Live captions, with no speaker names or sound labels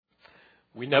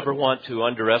We never want to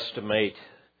underestimate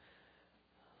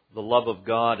the love of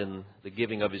God and the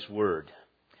giving of His Word.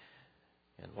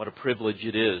 And what a privilege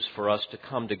it is for us to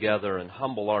come together and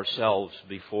humble ourselves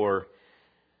before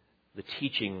the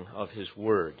teaching of His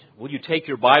Word. Will you take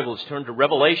your Bibles, turn to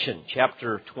Revelation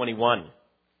chapter 21.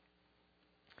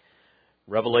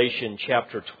 Revelation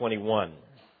chapter 21.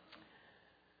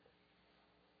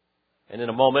 And in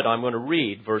a moment I'm going to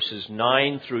read verses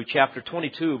 9 through chapter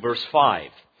 22, verse 5.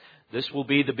 This will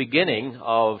be the beginning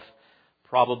of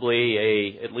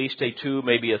probably at least a 2,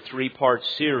 maybe a 3-part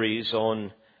series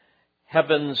on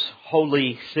Heaven's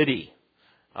Holy City,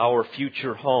 our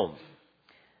future home.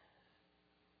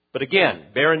 But again,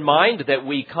 bear in mind that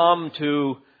we come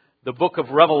to the book of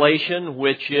Revelation,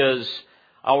 which is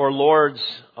our Lord's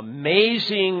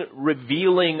amazing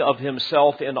revealing of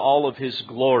Himself in all of His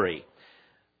glory.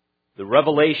 The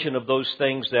revelation of those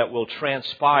things that will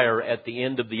transpire at the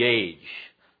end of the age,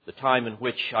 the time in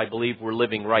which I believe we're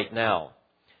living right now.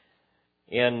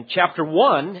 In chapter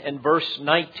 1 and verse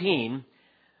 19,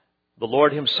 the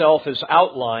Lord Himself has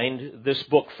outlined this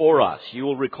book for us. You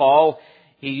will recall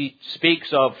He speaks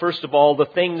of, first of all, the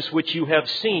things which you have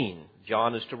seen.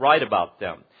 John is to write about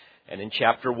them. And in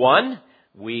chapter 1,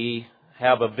 we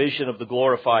have a vision of the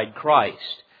glorified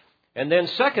Christ. And then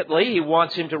secondly, He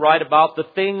wants him to write about the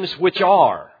things which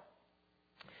are.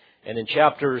 And in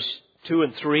chapters 2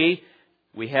 and 3,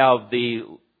 we have the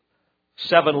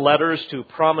 7 letters to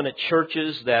prominent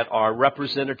churches that are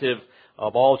representative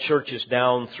of all churches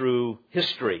down through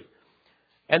history.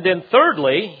 And then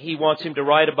thirdly, He wants him to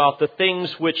write about the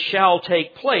things which shall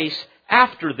take place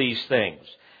after these things.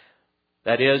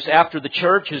 That is, after the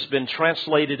church has been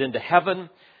translated into heaven,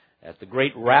 at the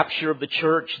great rapture of the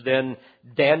church, then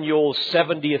Daniel's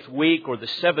 70th week, or the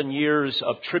 7 years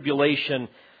of tribulation,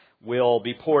 will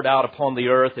be poured out upon the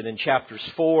earth. And in chapters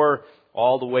 4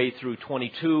 all the way through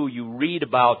 22, you read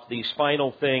about these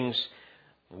final things.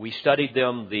 We studied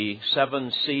them, the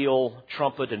 7 seal,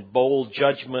 trumpet, and bowl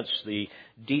judgments, the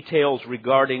details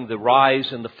regarding the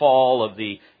rise and the fall of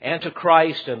the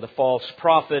Antichrist and the false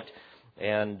prophet,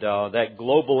 and that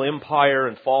global empire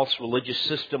and false religious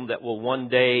system that will one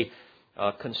day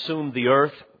consume the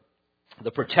earth,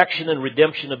 the protection and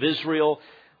redemption of Israel,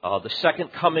 the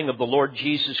second coming of the Lord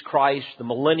Jesus Christ, the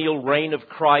millennial reign of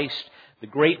Christ, the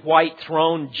great white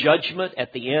throne judgment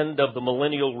at the end of the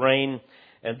millennial reign,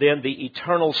 and then the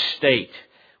eternal state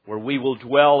where we will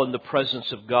dwell in the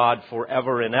presence of God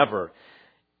forever and ever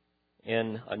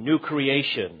in a new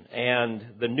creation and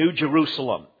the new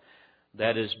Jerusalem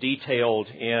that is detailed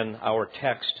in our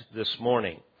text this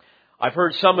morning. I've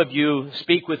heard some of you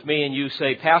speak with me and you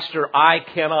say, "Pastor, I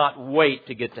cannot wait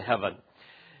to get to heaven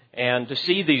and to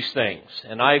see these things."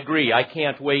 And I agree, I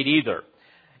can't wait either.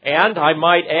 And I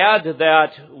might add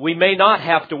that we may not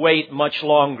have to wait much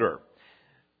longer.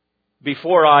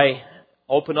 Before I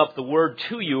open up the Word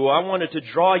to you, I wanted to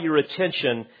draw your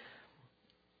attention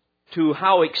to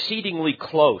how exceedingly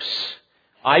close,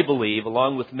 I believe,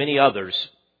 along with many others,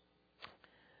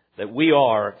 that we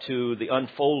are to the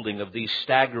unfolding of these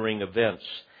staggering events.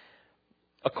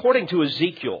 According to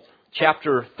Ezekiel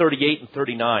chapter 38 and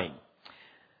 39,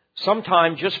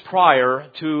 sometime just prior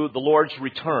to the Lord's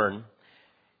return,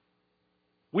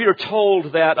 we are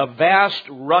told that a vast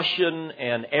Russian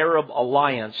and Arab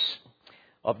alliance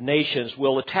of nations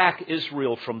will attack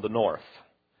Israel from the north.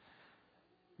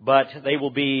 But they will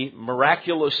be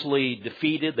miraculously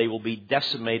defeated. They will be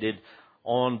decimated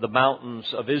on the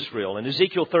mountains of Israel. In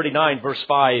Ezekiel 39, verse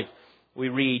 5, we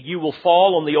read, "You will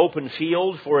fall on the open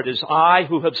field, for it is I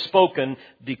who have spoken,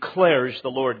 declares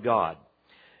the Lord God.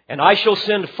 And I shall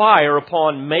send fire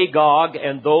upon Magog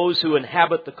and those who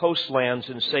inhabit the coastlands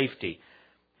in safety.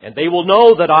 And they will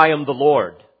know that I am the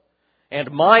Lord.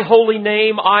 And my holy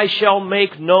name I shall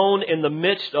make known in the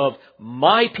midst of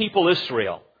my people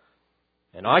Israel.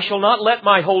 And I shall not let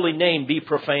my holy name be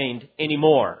profaned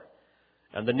anymore.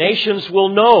 And the nations will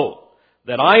know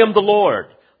that I am the Lord,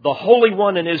 the Holy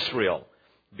One in Israel.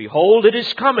 Behold, it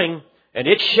is coming, and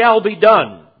it shall be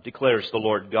done, declares the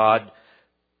Lord God.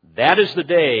 That is the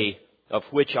day of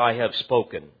which I have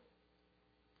spoken."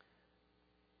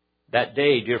 That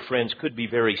day, dear friends, could be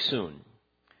very soon.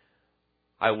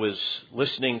 I was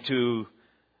listening to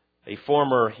a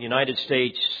former United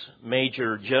States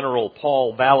Major General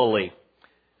Paul Vallely,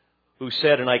 who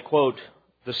said, and I quote,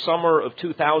 "The summer of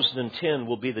 2010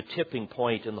 will be the tipping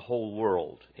point in the whole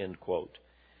world," end quote.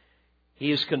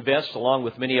 He is convinced, along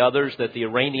with many others, that the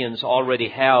Iranians already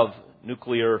have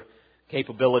nuclear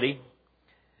capability.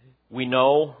 We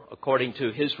know, according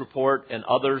to his report and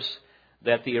others,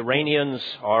 that the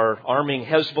Iranians are arming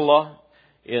Hezbollah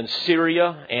in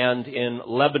Syria and in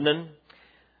Lebanon.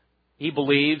 He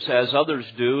believes, as others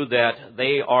do, that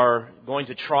they are going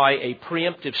to try a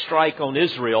preemptive strike on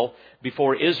Israel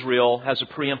before Israel has a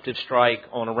preemptive strike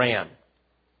on Iran.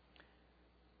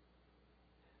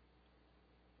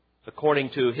 According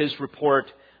to his report,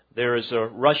 there is a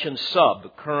Russian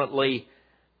sub currently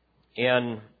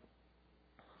in,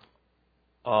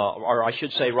 or I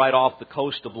should say right off the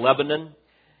coast of Lebanon.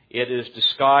 It is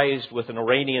disguised with an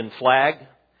Iranian flag.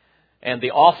 And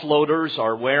the offloaders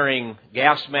are wearing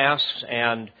gas masks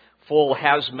and full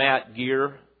hazmat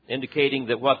gear, indicating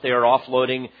that what they are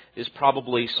offloading is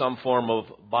probably some form of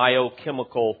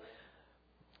biochemical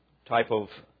type of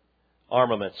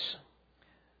armaments.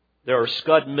 There are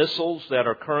Scud missiles that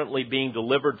are currently being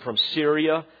delivered from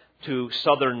Syria to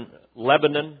southern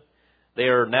Lebanon. They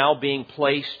are now being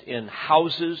placed in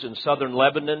houses in southern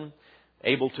Lebanon,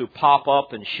 able to pop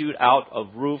up and shoot out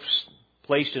of roofs,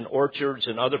 placed in orchards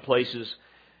and other places,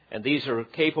 and these are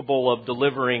capable of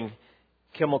delivering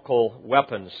chemical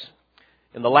weapons.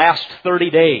 In the last 30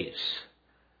 days,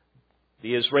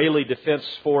 the Israeli Defense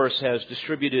Force has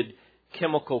distributed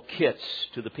chemical kits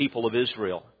to the people of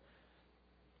Israel.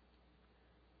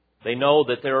 They know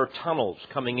that there are tunnels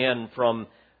coming in from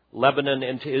Lebanon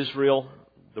into Israel.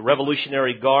 The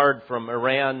Revolutionary Guard from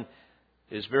Iran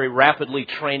is very rapidly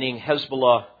training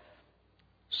Hezbollah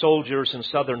soldiers in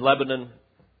southern Lebanon.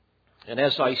 And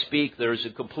as I speak, there is a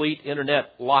complete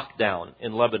internet lockdown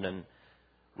in Lebanon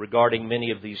regarding many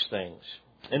of these things.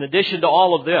 In addition to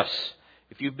all of this,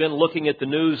 if you've been looking at the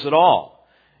news at all,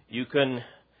 you can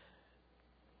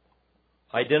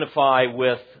identify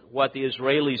with what the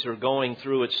Israelis are going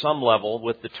through at some level,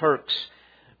 with the Turks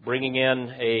bringing in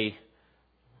a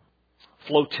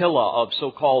flotilla of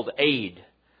so-called aid,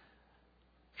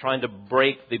 trying to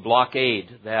break the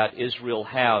blockade that Israel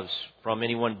has from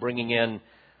anyone bringing in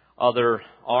other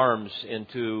arms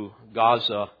into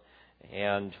Gaza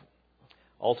and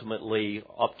ultimately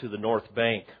up to the North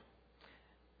Bank.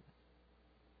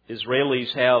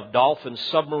 Israelis have Dolphin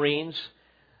submarines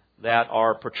that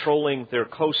are patrolling their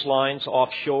coastlines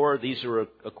offshore. These are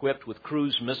equipped with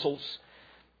cruise missiles,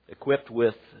 equipped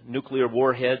with nuclear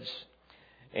warheads.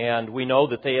 And we know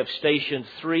that they have stationed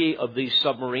 3 of these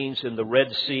submarines in the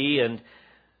Red Sea, and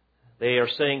they are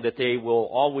saying that they will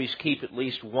always keep at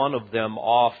least one of them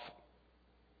off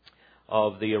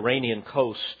of the Iranian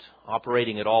coast,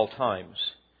 operating at all times.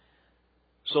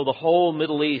 So the whole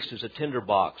Middle East is a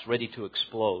tinderbox ready to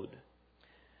explode.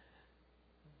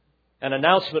 An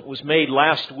announcement was made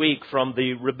last week from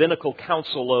the Rabbinical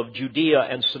Council of Judea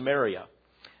and Samaria.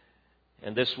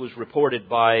 And this was reported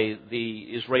by the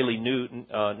Israeli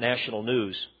National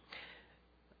News.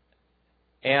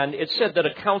 And it said that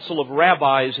a council of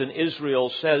rabbis in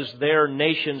Israel says their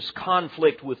nation's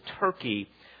conflict with Turkey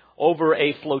over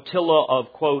a flotilla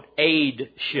of, quote, aid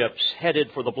ships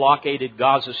headed for the blockaded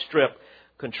Gaza Strip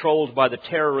controlled by the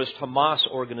terrorist Hamas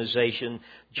organization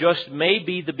just may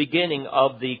be the beginning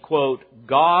of the, quote,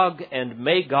 Gog and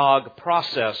Magog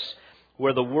process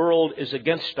where the world is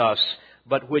against us,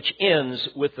 but which ends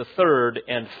with the third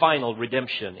and final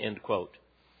redemption, end quote.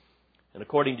 And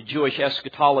according to Jewish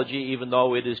eschatology, even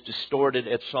though it is distorted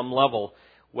at some level,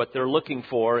 what they're looking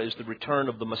for is the return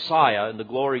of the Messiah in the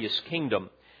glorious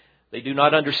kingdom. They do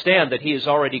not understand that He has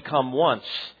already come once,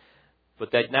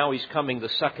 but that now He's coming the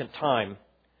second time.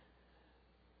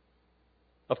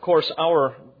 Of course,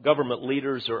 our government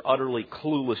leaders are utterly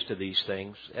clueless to these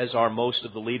things, as are most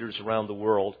of the leaders around the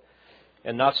world.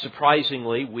 And not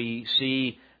surprisingly, we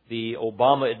see the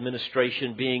Obama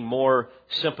administration being more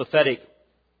sympathetic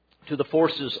to the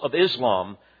forces of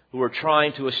Islam who are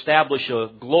trying to establish a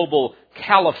global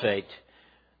caliphate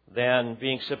than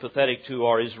being sympathetic to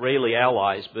our Israeli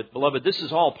allies. But, beloved, this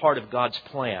is all part of God's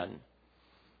plan.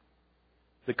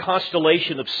 The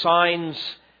constellation of signs,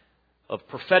 of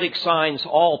prophetic signs,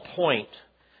 all point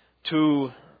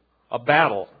to a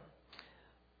battle.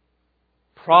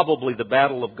 Probably the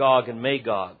battle of Gog and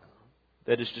Magog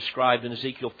that is described in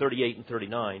Ezekiel 38 and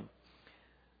 39.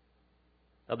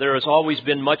 Now, there has always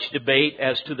been much debate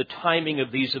as to the timing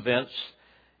of these events.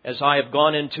 As I have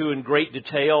gone into in great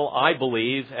detail, I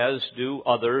believe, as do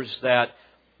others, that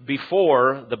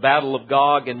before the battle of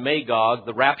Gog and Magog,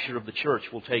 the rapture of the church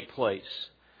will take place.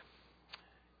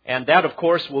 And that, of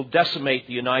course, will decimate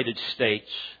the United States.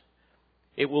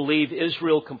 It will leave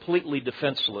Israel completely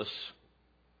defenseless.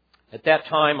 At that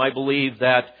time, I believe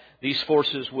that these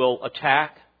forces will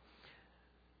attack.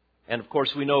 And of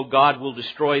course, we know God will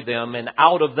destroy them. And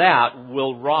out of that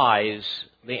will rise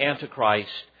the Antichrist,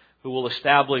 who will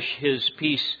establish his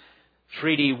peace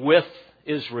treaty with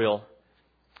Israel.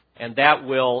 And that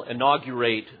will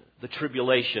inaugurate the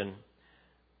tribulation,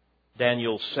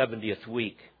 Daniel's 70th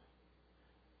week.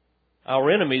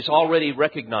 Our enemies already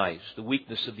recognize the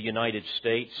weakness of the United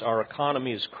States. Our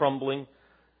economy is crumbling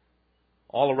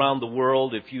all around the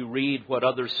world. If you read what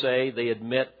others say, they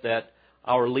admit that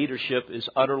our leadership is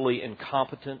utterly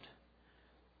incompetent.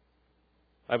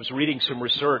 I was reading some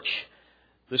research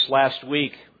this last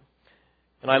week,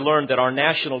 and I learned that our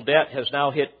national debt has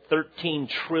now hit $13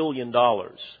 trillion.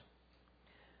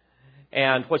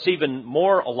 And what's even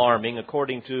more alarming,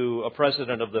 according to a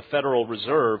president of the Federal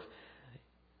Reserve,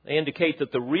 they indicate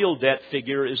that the real debt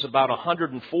figure is about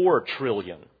 $104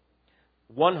 trillion.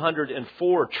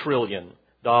 $104 trillion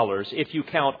if you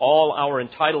count all our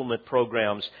entitlement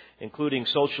programs, including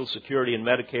Social Security and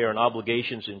Medicare, and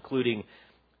obligations including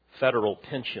federal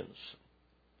pensions.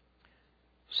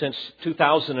 Since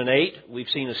 2008, we've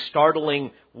seen a startling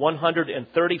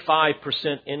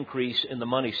 135% increase in the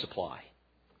money supply.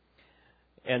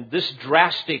 And this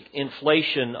drastic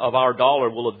inflation of our dollar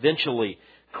will eventually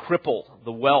cripple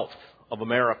the wealth of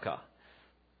America,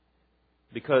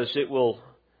 because it will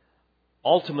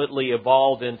ultimately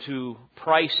evolve into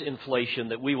price inflation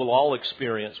that we will all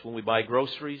experience when we buy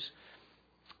groceries,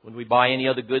 when we buy any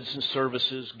other goods and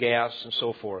services, gas, and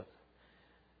so forth.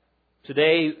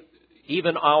 Today,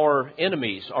 even our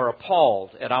enemies are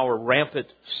appalled at our rampant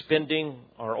spending,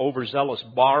 our overzealous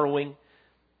borrowing,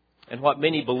 and what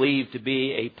many believe to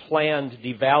be a planned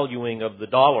devaluing of the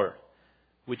dollar,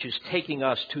 which is taking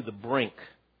us to the brink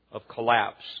of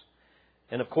collapse.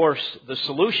 And of course, the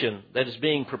solution that is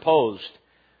being proposed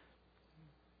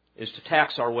is to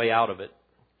tax our way out of it.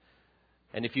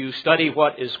 And if you study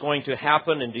what is going to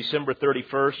happen in December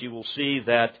 31st, you will see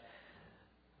that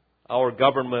our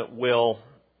government will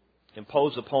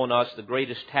impose upon us the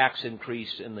greatest tax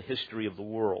increase in the history of the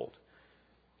world.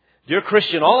 Dear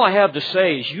Christian, all I have to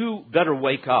say is you better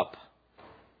wake up.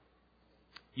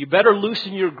 You better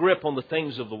loosen your grip on the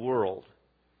things of the world.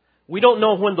 We don't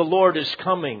know when the Lord is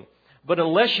coming, but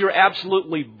unless you're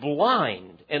absolutely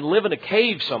blind and live in a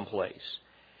cave someplace,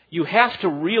 you have to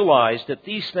realize that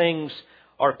these things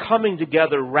are coming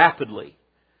together rapidly.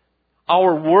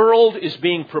 Our world is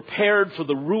being prepared for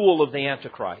the rule of the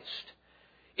Antichrist.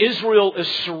 Israel is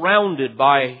surrounded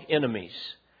by enemies.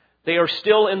 They are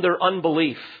still in their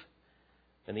unbelief.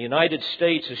 And the United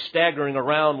States is staggering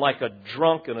around like a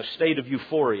drunk in a state of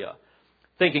euphoria,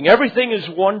 thinking everything is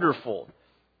wonderful.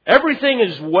 Everything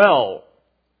is well.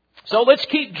 So let's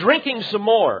keep drinking some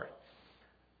more.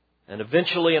 And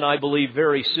eventually, and I believe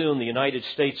very soon, the United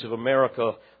States of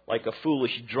America, like a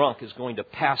foolish drunk, is going to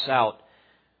pass out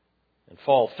and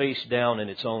fall face down in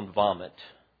its own vomit.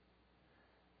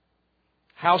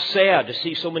 How sad to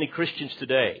see so many Christians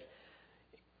today,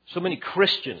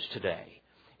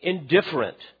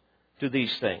 indifferent to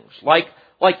these things, like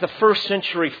the first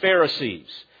century Pharisees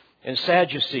and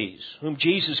Sadducees, whom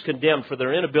Jesus condemned for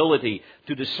their inability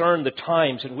to discern the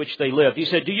times in which they lived. He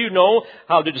said, "Do you know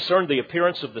how to discern the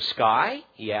appearance of the sky?"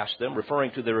 He asked them,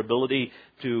 referring to their ability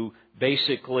to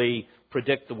basically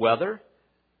predict the weather.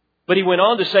 But he went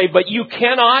on to say, "But you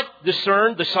cannot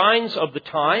discern the signs of the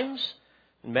times,"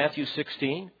 in Matthew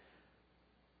 16.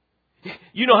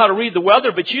 You know how to read the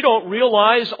weather, but you don't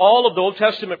realize all of the Old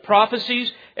Testament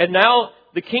prophecies, and now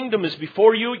the kingdom is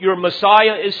before you. Your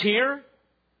Messiah is here.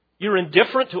 You're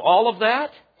indifferent to all of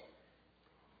that.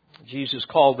 Jesus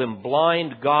called them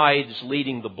blind guides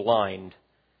leading the blind.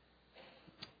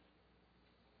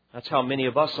 That's how many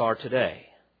of us are today.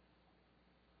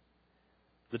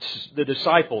 The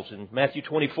disciples in Matthew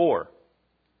 24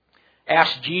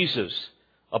 asked Jesus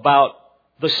about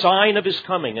the sign of His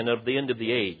coming and of the end of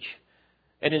the age.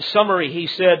 And in summary, He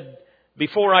said,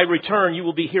 "Before I return, you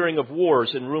will be hearing of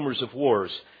wars and rumors of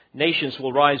wars. Nations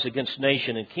will rise against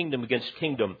nation and kingdom against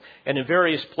kingdom. And in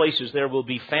various places there will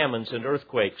be famines and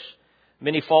earthquakes.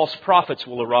 Many false prophets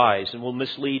will arise and will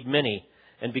mislead many.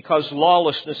 And because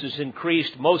lawlessness is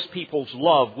increased, most people's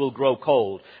love will grow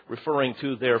cold," referring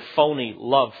to their phony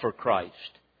love for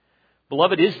Christ.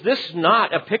 Beloved, is this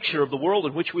not a picture of the world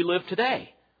in which we live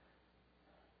today?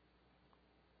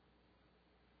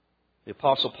 The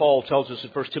Apostle Paul tells us in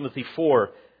 1 Timothy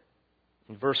 4,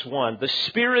 in verse 1, "The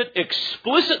Spirit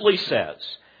explicitly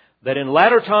says that in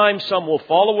latter times some will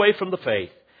fall away from the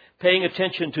faith, paying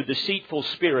attention to deceitful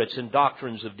spirits and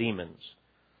doctrines of demons."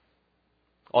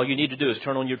 All you need to do is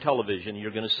turn on your television and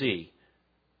you're going to see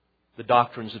the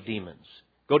doctrines of demons.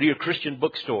 Go to your Christian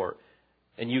bookstore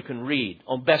and you can read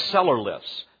on bestseller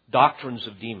lists, doctrines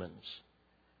of demons.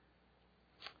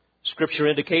 Scripture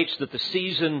indicates that the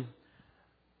season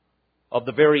of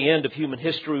the very end of human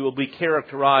history will be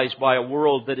characterized by a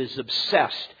world that is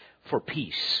obsessed for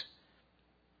peace.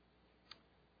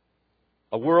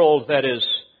 A world that is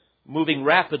moving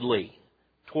rapidly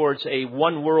towards a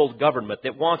one-world government,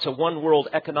 that wants a one-world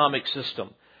economic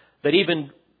system, that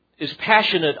even is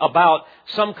passionate about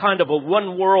some kind of a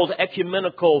one-world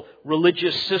ecumenical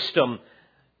religious system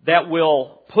that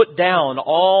will put down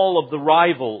all of the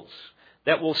rivals,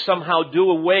 that will somehow do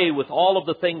away with all of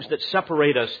the things that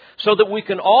separate us so that we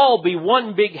can all be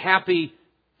one big happy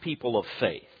people of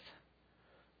faith.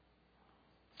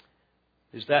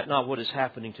 Is that not what is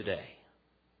happening today?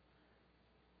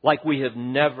 Like we have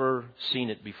never seen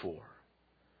it before.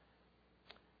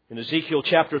 In Ezekiel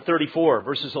chapter 34,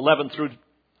 verses 11 through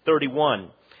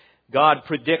 31, God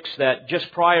predicts that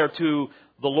just prior to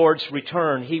the Lord's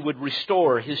return, He would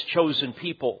restore His chosen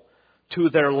people to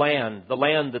their land, the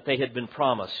land that they had been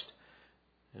promised.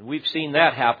 And we've seen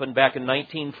that happen back in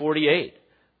 1948,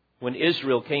 when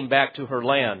Israel came back to her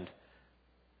land.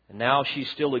 And now she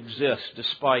still exists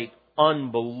despite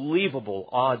unbelievable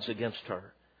odds against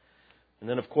her. And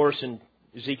then, of course, in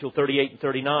Ezekiel 38 and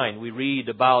 39, we read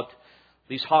about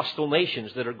these hostile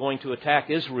nations that are going to attack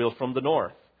Israel from the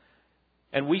north.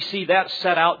 And we see that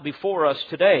set out before us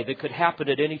today that could happen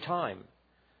at any time.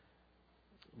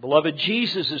 Beloved,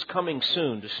 Jesus is coming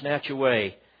soon to snatch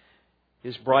away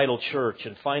His bridal church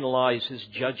and finalize His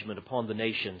judgment upon the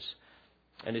nations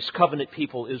and His covenant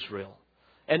people Israel,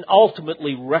 and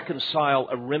ultimately reconcile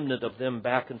a remnant of them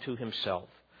back unto Himself.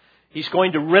 He's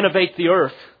going to renovate the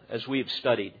earth, as we have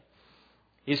studied.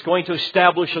 He's going to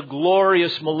establish a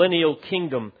glorious millennial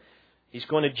kingdom. He's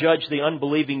going to judge the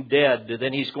unbelieving dead.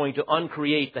 Then He's going to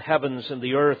uncreate the heavens and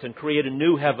the earth and create a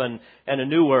new heaven and a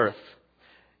new earth.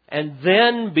 And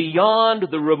then beyond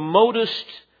the remotest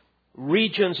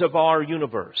regions of our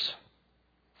universe,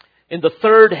 in the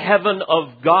third heaven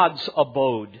of God's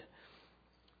abode,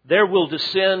 there will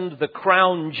descend the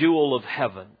crown jewel of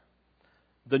heaven,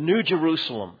 the New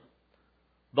Jerusalem,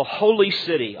 the holy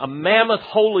city, a mammoth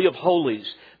holy of holies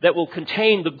that will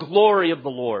contain the glory of the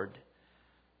Lord.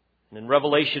 And in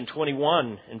Revelation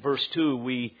 21, in verse 2,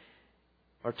 we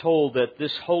are told that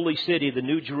this holy city, the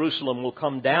New Jerusalem, will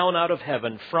come down out of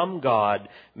heaven from God,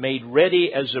 made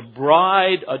ready as a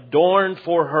bride adorned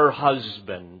for her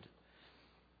husband.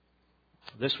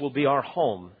 This will be our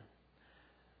home.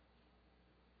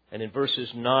 And in verses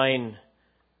 9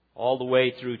 all the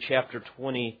way through chapter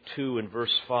 22 and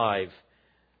verse 5,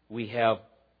 we have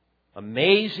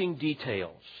amazing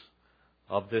details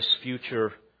of this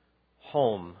future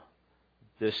home,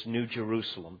 this New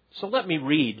Jerusalem. So let me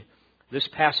read this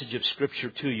passage of Scripture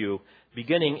to you,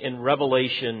 beginning in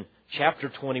Revelation chapter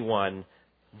 21,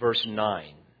 verse 9.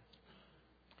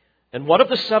 And one of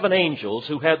the seven angels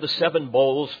who had the seven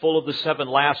bowls full of the seven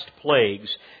last plagues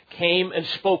came and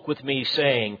spoke with me,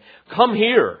 saying, "Come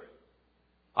here,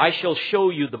 I shall show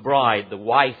you the bride, the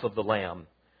wife of the Lamb."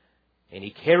 And He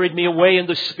carried me away in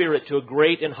the Spirit to a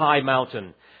great and high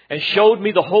mountain, and showed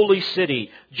me the holy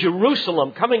city,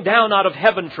 Jerusalem, coming down out of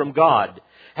heaven from God,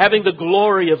 having the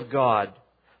glory of God.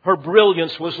 Her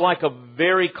brilliance was like a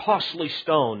very costly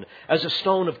stone, as a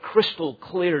stone of crystal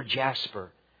clear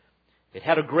jasper. It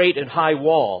had a great and high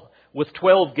wall, with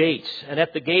 12 gates, and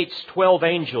at the gates 12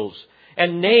 angels,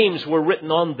 and names were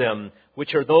written on them,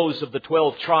 which are those of the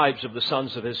 12 tribes of the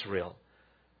sons of Israel.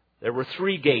 There were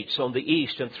 3 gates on the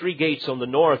east, and 3 gates on the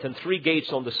north, and 3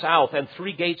 gates on the south, and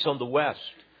 3 gates on the west.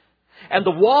 And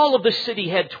the wall of the city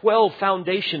had 12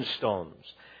 foundation stones,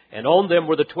 and on them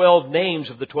were the 12 names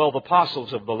of the 12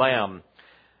 apostles of the Lamb.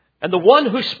 And the one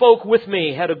who spoke with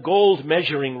me had a gold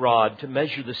measuring rod to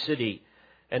measure the city,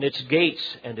 and its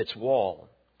gates and its wall.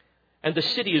 And the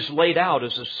city is laid out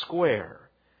as a square,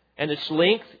 and its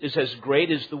length is as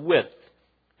great as the width.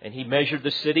 And he measured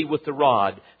the city with the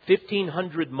rod,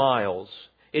 1,500 miles.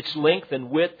 Its length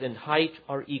and width and height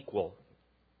are equal.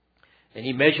 And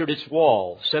he measured its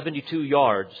wall, 72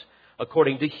 yards,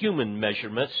 according to human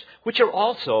measurements, which are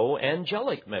also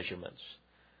angelic measurements.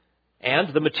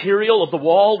 And the material of the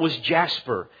wall was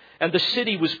jasper, and the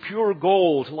city was pure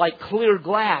gold, like clear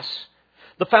glass.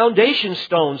 The foundation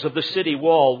stones of the city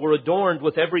wall were adorned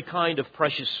with every kind of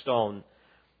precious stone.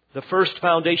 The first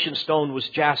foundation stone was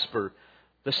jasper,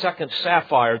 the second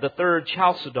sapphire, the third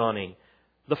chalcedony,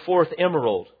 the fourth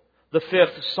emerald, the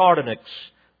fifth sardonyx,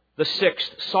 the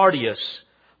sixth sardius,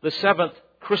 the seventh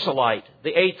chrysolite,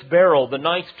 the eighth beryl, the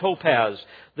ninth topaz,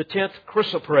 the 10th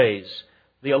chrysoprase,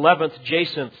 the 11th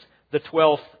jacinth, the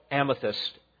 12th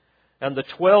amethyst. And the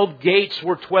 12 gates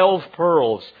were 12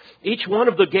 pearls. Each one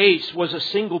of the gates was a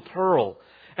single pearl.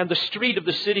 And the street of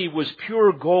the city was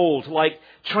pure gold, like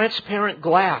transparent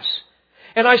glass.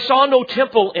 And I saw no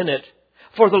temple in it,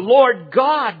 for the Lord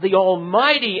God, the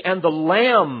Almighty, and the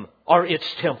Lamb are its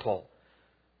temple.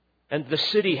 And the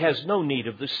city has no need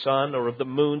of the sun or of the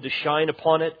moon to shine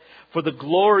upon it, for the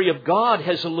glory of God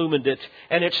has illumined it,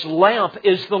 and its lamp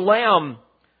is the Lamb.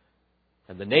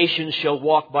 And the nations shall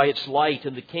walk by its light,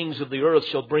 and the kings of the earth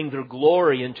shall bring their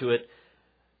glory into it.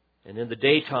 And in the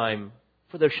daytime,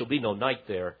 for there shall be no night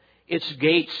there, its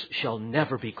gates shall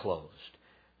never be closed.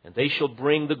 And they shall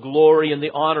bring the glory and the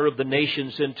honor of the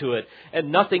nations into it.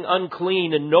 And nothing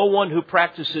unclean and no one who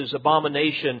practices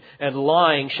abomination and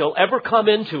lying shall ever come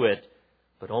into it,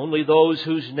 but only those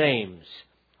whose names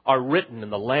are written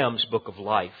in the Lamb's book of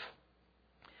life.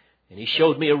 And he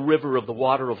showed me a river of the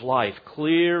water of life,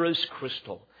 clear as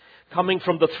crystal, coming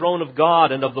from the throne of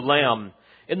God and of the Lamb.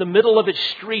 In the middle of its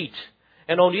street,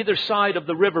 and on either side of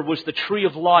the river, was the tree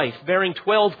of life, bearing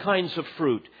 12 kinds of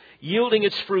fruit, yielding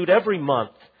its fruit every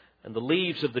month. And the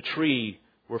leaves of the tree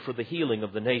were for the healing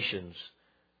of the nations.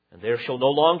 And there shall no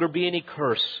longer be any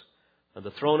curse. And the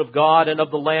throne of God and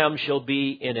of the Lamb shall be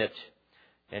in it.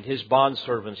 And his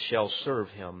bondservants shall serve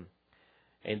him.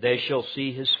 And they shall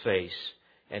see his face.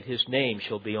 And his name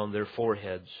shall be on their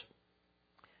foreheads.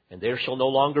 And there shall no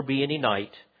longer be any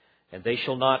night. And they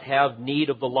shall not have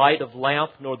need of the light of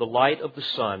lamp nor the light of the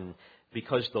sun,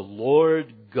 because the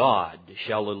Lord God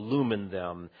shall illumine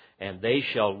them, and they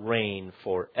shall reign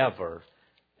forever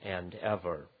and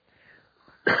ever.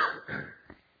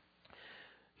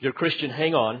 Dear Christian,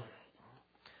 hang on.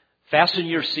 Fasten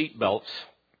your seatbelts,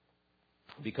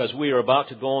 because we are about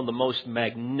to go on the most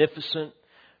magnificent,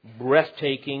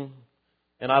 breathtaking,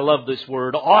 and I love this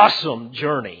word, awesome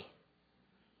journey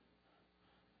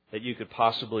that you could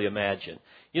possibly imagine.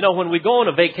 You know, when we go on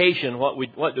a vacation,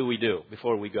 what do we do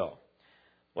before we go?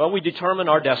 Well, we determine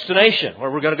our destination, where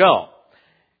we're going to go.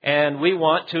 And we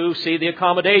want to see the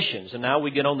accommodations. And now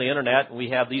we get on the internet and we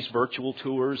have these virtual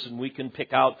tours and we can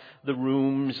pick out the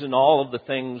rooms and all of the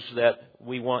things that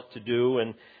we want to do.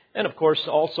 And of course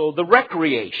also the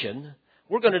recreation.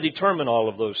 We're going to determine all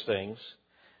of those things.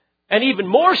 And even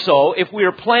more so if we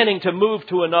are planning to move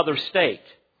to another state.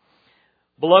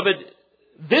 Beloved,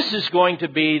 this is going to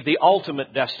be the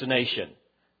ultimate destination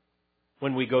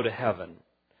when we go to heaven.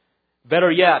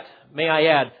 Better yet, may I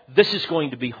add, this is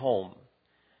going to be home.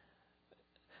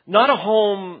 Not a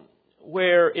home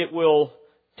where it will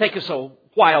take us a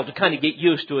while to kind of get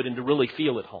used to it and to really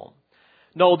feel at home.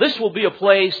 No, this will be a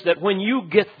place that when you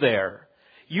get there,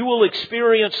 you will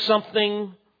experience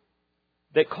something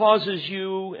that causes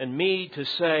you and me to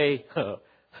say,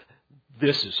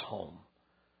 this is home.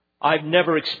 I've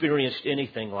never experienced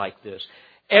anything like this.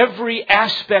 Every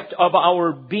aspect of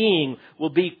our being will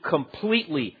be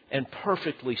completely and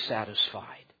perfectly satisfied.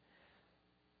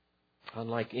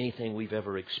 Unlike anything we've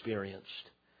ever experienced.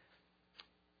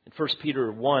 In 1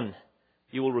 Peter 1,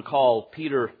 you will recall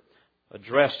Peter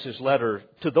addressed his letter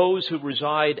to those who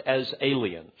reside as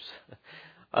aliens.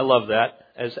 I love that,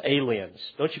 as aliens.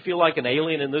 Don't you feel like an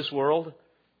alien in this world?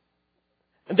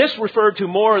 And this referred to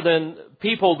more than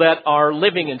people that are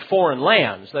living in foreign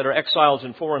lands, that are exiles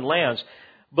in foreign lands,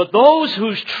 but those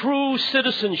whose true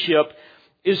citizenship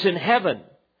is in heaven.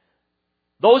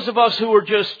 Those of us who are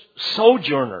just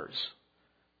sojourners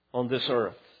on this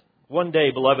earth. One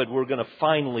day, beloved, we're going to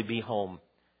finally be home.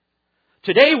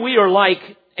 Today we are like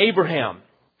Abraham,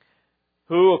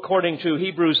 who, according to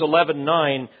Hebrews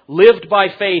 11:9, lived by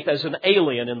faith as an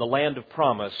alien in the land of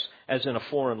promise, as in a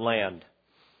foreign land.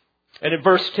 And in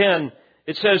verse 10,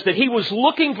 it says that he was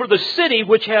looking for the city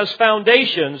which has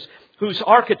foundations, whose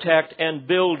architect and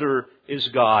builder is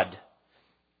God.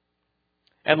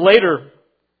 And later,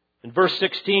 in verse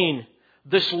 16,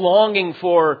 this longing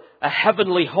for a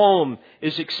heavenly home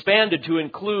is expanded to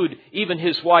include even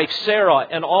his wife Sarah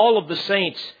and all of the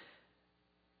saints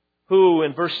who,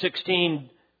 in verse 16,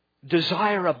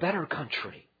 desire a better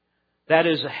country. That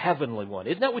is a heavenly one.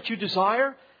 Isn't that what you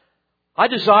desire? I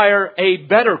desire a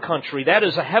better country. That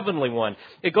is a heavenly one.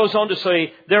 It goes on to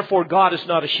say, therefore God is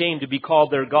not ashamed to be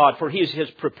called their God, for He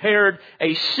has prepared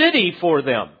a city for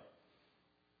them.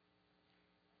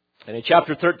 And in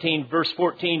chapter 13, verse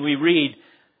 14, we read,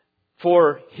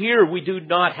 for here we do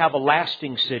not have a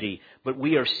lasting city, but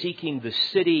we are seeking the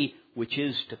city which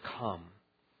is to come.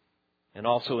 And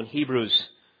also in Hebrews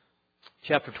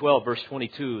chapter 12, verse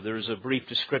 22, there's a brief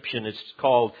description. It's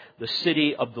called the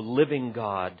city of the living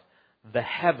God, the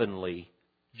heavenly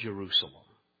Jerusalem.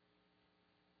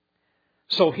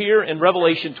 So here in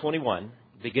Revelation 21,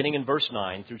 beginning in verse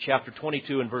 9 through chapter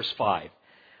 22 and verse 5,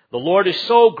 the Lord is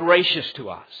so gracious to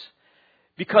us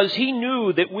because He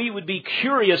knew that we would be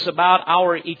curious about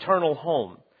our eternal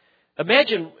home.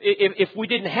 Imagine if we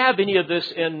didn't have any of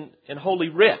this in Holy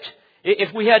Writ,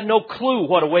 if we had no clue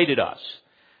what awaited us.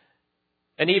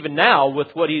 And even now, with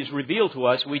what He's revealed to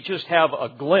us, we just have a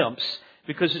glimpse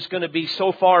because it's going to be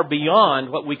so far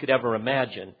beyond what we could ever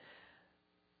imagine.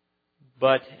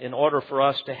 But in order for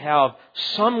us to have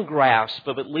some grasp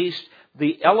of at least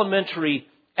the elementary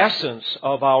essence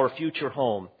of our future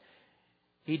home,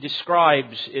 He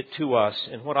describes it to us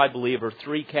in what I believe are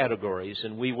three categories,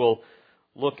 and we will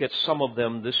look at some of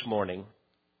them this morning.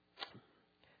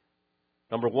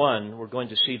 Number one, we're going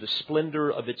to see the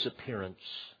splendor of its appearance.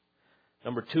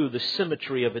 Number two, the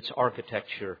symmetry of its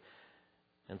architecture.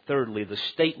 And thirdly, the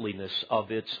stateliness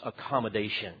of its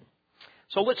accommodation.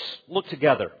 So let's look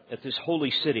together at this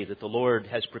holy city that the Lord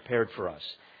has prepared for us.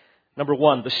 Number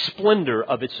one, the splendor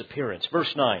of its appearance.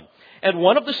 Verse 9. And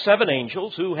one of the seven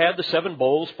angels who had the seven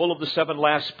bowls full of the seven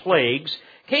last plagues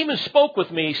came and spoke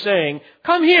with me, saying,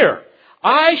 Come here,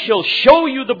 I shall show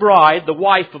you the bride, the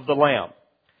wife of the Lamb.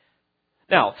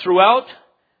 Now, throughout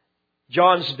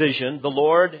John's vision, the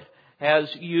Lord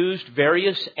has used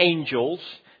various angels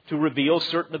to reveal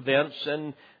certain events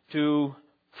and to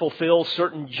fulfill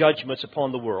certain judgments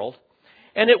upon the world.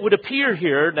 And it would appear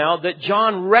here now that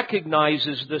John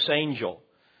recognizes this angel.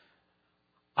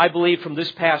 I believe from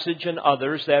this passage and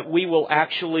others that we will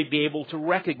actually be able to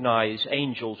recognize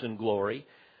angels in glory,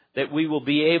 that we will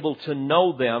be able to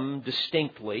know them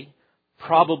distinctly,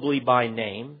 probably by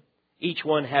name, each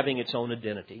one having its own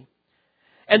identity.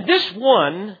 And this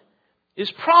one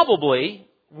is probably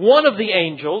one of the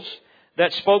angels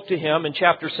that spoke to him in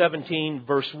chapter 17,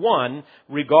 verse 1,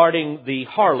 regarding the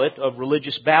harlot of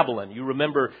religious Babylon. You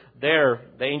remember there,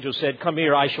 the angel said, Come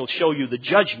here, I shall show you the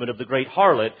judgment of the great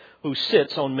harlot who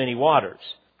sits on many waters.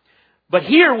 But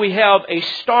here we have a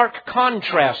stark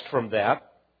contrast from that.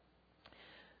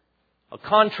 A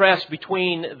contrast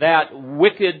between that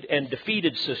wicked and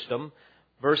defeated system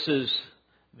versus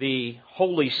the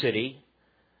holy city.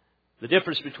 The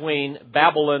difference between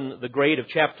Babylon the Great of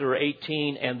chapter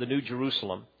 18 and the New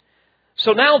Jerusalem.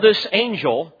 So now this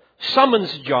angel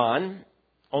summons John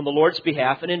on the Lord's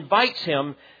behalf and invites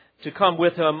him to come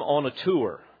with him on a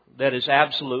tour that is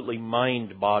absolutely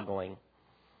mind-boggling.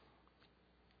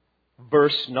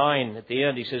 Verse 9 at the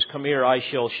end, he says, Come here, I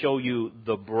shall show you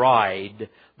the bride,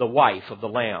 the wife of the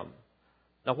Lamb.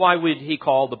 Now why would he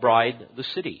call the bride the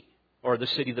city, or the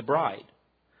city the bride?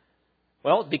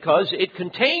 Well, because it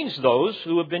contains those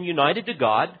who have been united to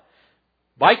God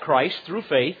by Christ through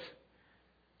faith.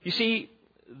 You see,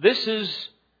 this is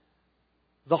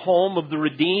the home of the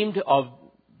redeemed, of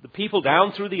the people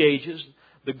down through the ages,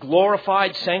 the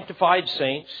glorified, sanctified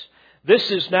saints. This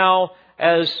is now,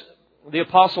 as the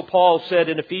Apostle Paul said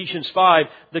in Ephesians 5,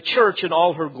 the church in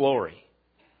all her glory,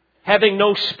 having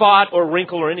no spot or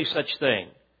wrinkle or any such thing.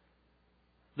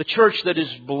 The church that is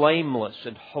blameless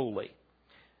and holy.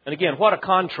 And again, what a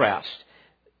contrast.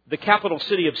 The capital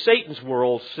city of Satan's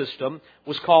world system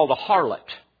was called a harlot.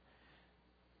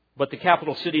 But the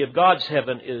capital city of God's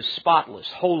heaven is spotless,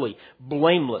 holy,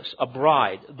 blameless, a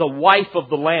bride, the wife of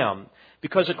the Lamb.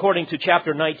 Because according to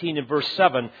chapter 19 and verse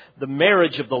 7, the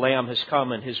marriage of the Lamb has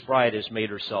come and His bride has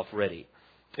made herself ready.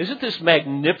 Isn't this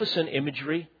magnificent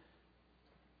imagery?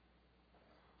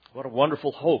 What a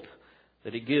wonderful hope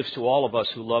that it gives to all of us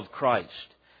who love Christ.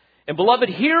 And beloved,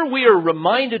 here we are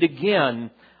reminded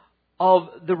again of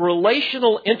the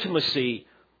relational intimacy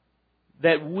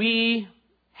that we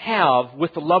have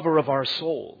with the lover of our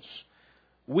souls.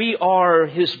 We are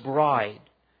His bride.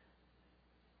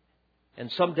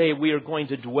 And someday we are going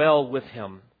to dwell with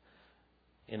Him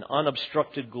in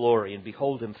unobstructed glory and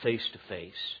behold Him face to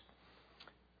face.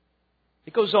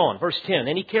 It goes on, verse 10,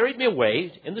 And He carried me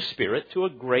away in the Spirit to a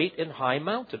great and high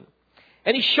mountain.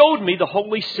 And He showed me the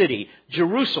holy city,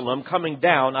 Jerusalem, coming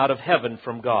down out of heaven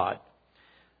from God.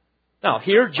 Now,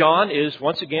 here John is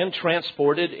once again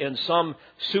transported in some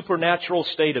supernatural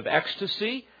state of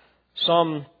ecstasy,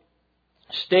 some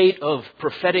state of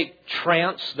prophetic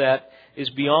trance that is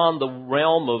beyond the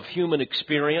realm of human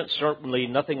experience, certainly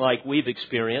nothing like we've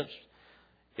experienced.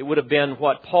 It would have been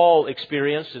what Paul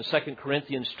experienced in 2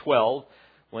 Corinthians 12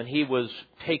 when he was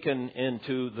taken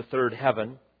into the third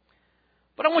heaven.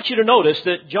 But I want you to notice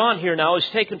that John here now is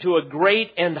taken to a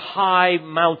great and high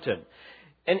mountain.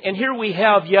 And here we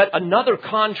have yet another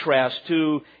contrast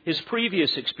to his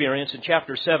previous experience in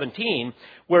chapter 17,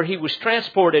 where he was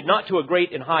transported not to a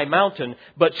great and high mountain,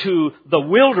 but to the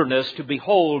wilderness to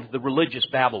behold the religious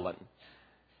Babylon.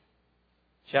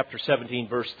 Chapter 17,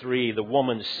 verse 3, the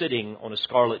woman sitting on a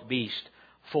scarlet beast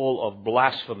full of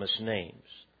blasphemous names.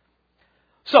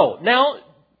 So, now,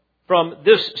 from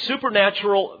this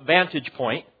supernatural vantage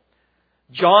point,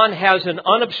 John has an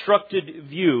unobstructed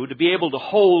view to be able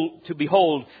to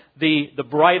behold the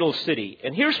bridal city.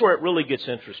 And here's where it really gets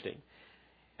interesting.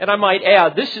 And I might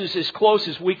add, this is as close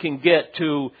as we can get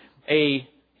to a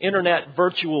internet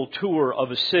virtual tour of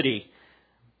a city.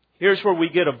 Here's where we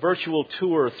get a virtual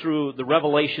tour through the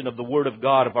revelation of the Word of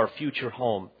God of our future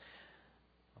home.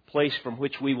 A place from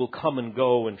which we will come and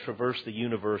go and traverse the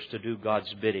universe to do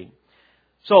God's bidding.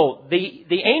 So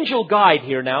the angel guide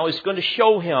here now is going to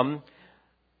show him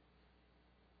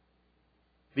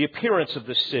the appearance of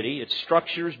this city, its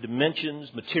structures,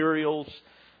 dimensions, materials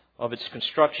of its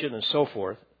construction, and so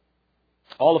forth.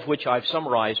 All of which I've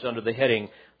summarized under the heading,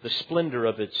 the splendor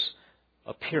of its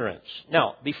appearance.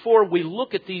 Now, before we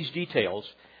look at these details,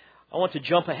 I want to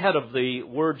jump ahead of the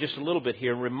word just a little bit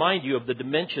here and remind you of the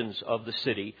dimensions of the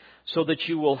city so that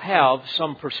you will have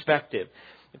some perspective.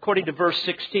 According to verse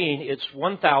 16, it's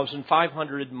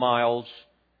 1,500 miles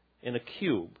in a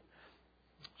cube.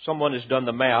 Someone has done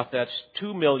the math. That's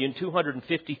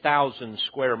 2,250,000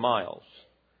 square miles.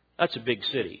 That's a big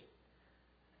city.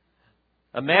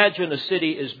 Imagine a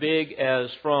city as big as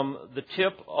from the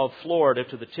tip of Florida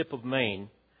to the tip of Maine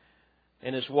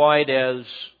and as wide as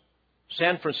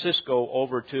San Francisco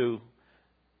over to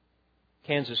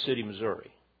Kansas City,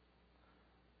 Missouri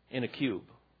in a cube.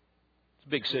 It's a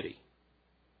big city.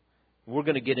 We're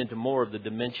going to get into more of the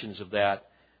dimensions of that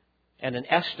and an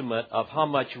estimate of how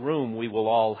much room we will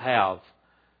all have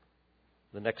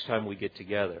the next time we get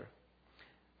together.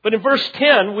 But in verse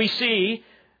 10, we see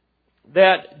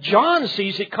that John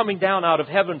sees it coming down out of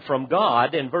heaven from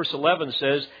God. And verse 11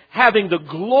 says, having the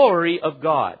glory of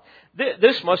God.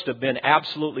 This must have been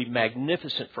absolutely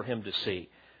magnificent for him to see.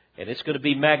 And it's going to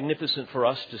be magnificent for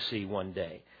us to see one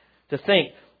day. To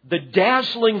think, the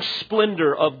dazzling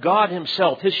splendor of God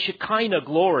Himself, His Shekinah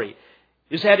glory,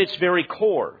 is at its very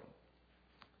core.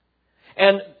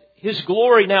 And His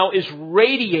glory now is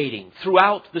radiating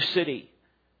throughout the city.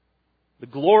 The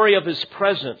glory of His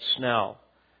presence now.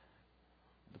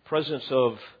 The presence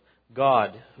of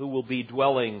God who will be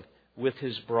dwelling with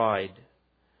His bride.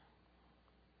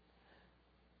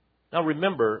 Now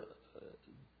remember,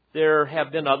 there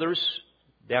have been others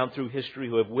down through history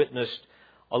who have witnessed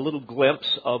a little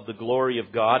glimpse of the glory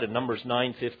of God. In Numbers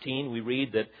 9:15, we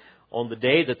read that on the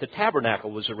day that the tabernacle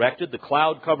was erected, the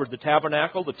cloud covered the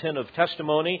tabernacle, the tent of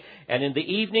testimony, and in the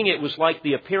evening it was like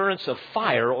the appearance of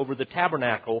fire over the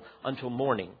tabernacle until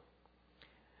morning.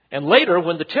 And later,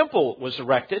 when the temple was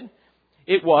erected,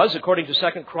 it was, according to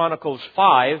 2 Chronicles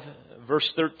 5,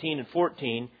 verse 13 and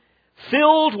 14,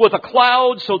 filled with a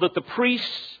cloud so that the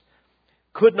priests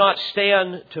could not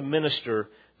stand to minister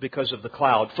because of the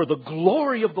cloud. For the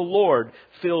glory of the Lord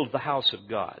filled the house of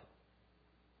God.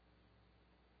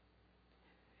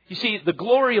 You see, the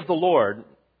glory of the Lord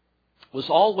was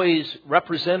always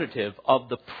representative of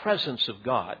the presence of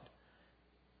God.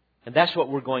 And that's what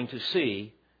we're going to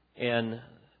see in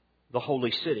the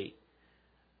holy city.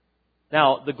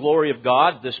 Now, the glory of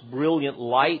God, this brilliant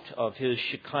light of His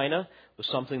Shekinah, was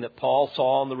something that Paul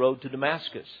saw on the road to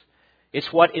Damascus.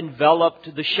 It's what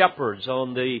enveloped the shepherds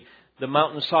on the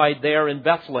mountainside there in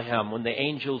Bethlehem when the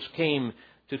angels came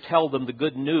to tell them the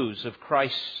good news of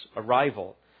Christ's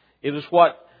arrival. It was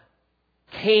what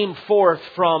came forth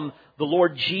from the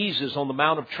Lord Jesus on the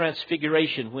Mount of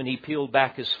Transfiguration when He peeled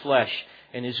back His flesh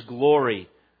and His glory,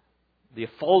 the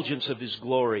effulgence of His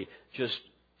glory, just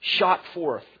shot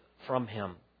forth from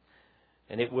Him.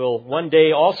 And it will one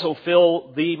day also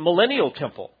fill the millennial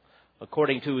temple,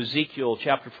 according to Ezekiel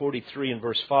chapter 43 and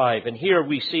verse 5. And here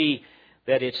we see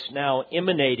that it's now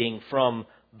emanating from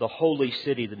the holy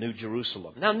city, the New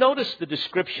Jerusalem. Now notice the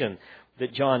description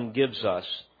that John gives us.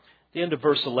 The end of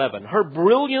verse 11. Her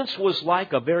brilliance was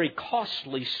like a very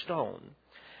costly stone,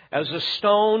 as a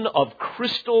stone of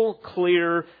crystal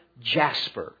clear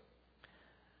jasper.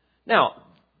 Now,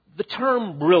 the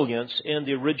term brilliance in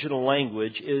the original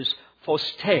language is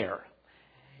phoster,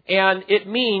 and it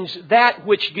means that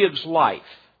which gives life,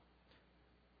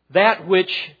 that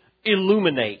which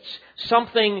illuminates,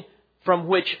 something from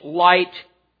which light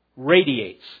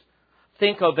radiates.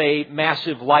 Think of a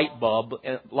massive light bulb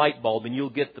and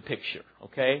you'll get the picture,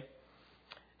 okay?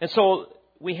 And so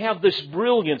we have this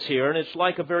brilliance here, and it's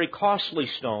like a very costly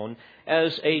stone,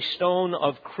 as a stone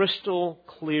of crystal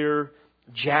clear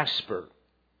jasper.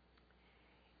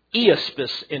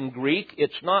 Iaspis in Greek.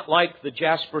 It's not like the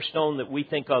jasper stone that we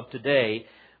think of today,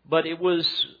 but it was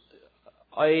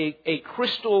a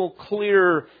crystal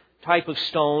clear type of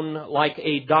stone like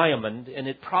a diamond, and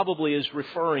it probably is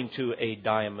referring to a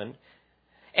diamond.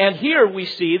 And here we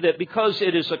see that because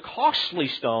it is a costly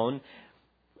stone,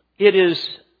 it is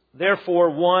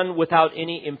therefore one without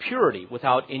any impurity,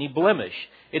 without any blemish.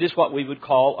 It is what we would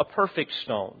call a perfect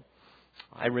stone.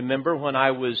 I remember when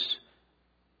I was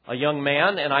a young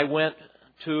man and I went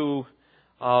to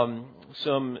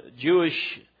some Jewish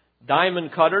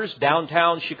diamond cutters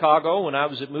downtown Chicago when I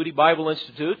was at Moody Bible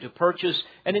Institute to purchase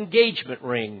an engagement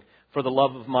ring for the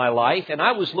love of my life. And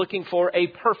I was looking for a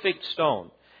perfect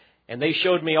stone. And they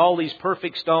showed me all these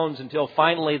perfect stones until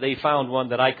finally they found one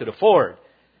that I could afford.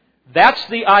 That's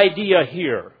the idea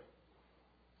here.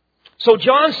 So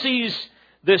John sees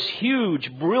this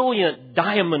huge, brilliant,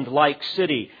 diamond-like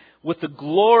city with the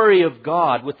glory of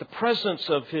God, with the presence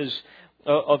of His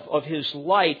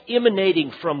light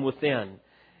emanating from within.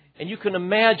 And you can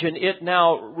imagine it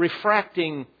now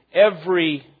refracting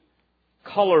every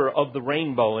color of the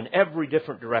rainbow in every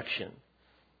different direction.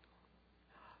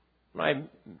 When I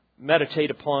meditate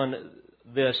upon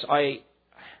this, I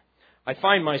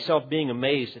find myself being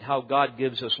amazed at how God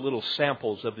gives us little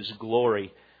samples of His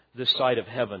glory this side of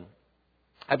heaven.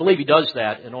 I believe He does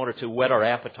that in order to whet our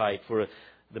appetite for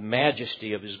the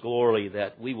majesty of His glory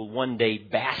that we will one day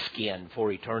bask in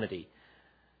for eternity.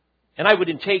 And I would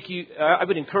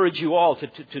encourage you all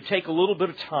to take a little bit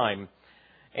of time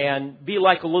and be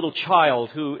like a little child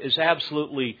who is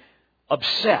absolutely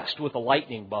obsessed with a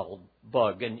lightning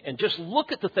bug and just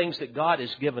look at the things that God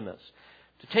has given us.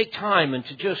 To take time and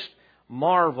to just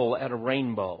marvel at a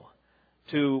rainbow,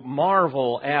 to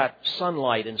marvel at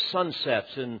sunlight and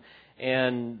sunsets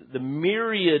and the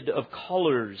myriad of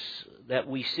colors that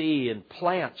we see in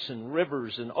plants and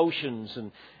rivers and oceans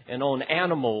and on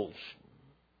animals,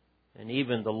 and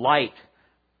even the light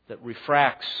that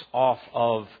refracts off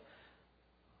of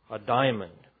a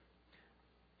diamond.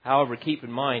 However, keep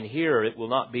in mind here, it will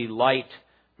not be light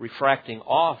refracting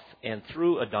off and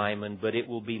through a diamond, but it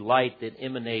will be light that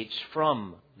emanates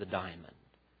from the diamond,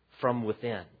 from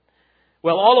within.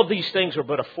 Well, all of these things are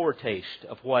but a foretaste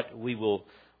of what we will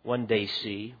one day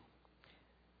see.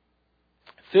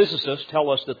 Physicists tell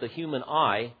us that the human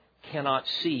eye cannot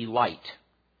see light,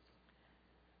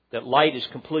 that light is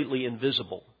completely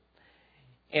invisible.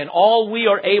 And all we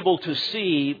are able to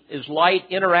see is light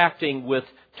interacting with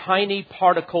tiny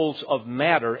particles of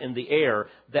matter in the air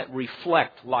that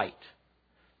reflect light.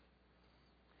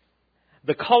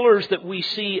 The colors that we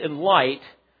see in light,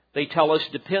 they tell us,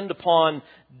 depend upon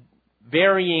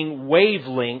varying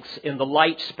wavelengths in the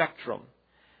light spectrum.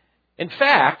 In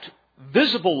fact,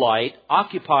 visible light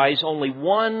occupies only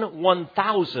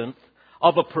 1/1000th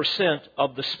of a percent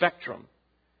of the spectrum.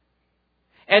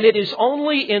 And it is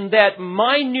only in that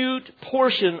minute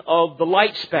portion of the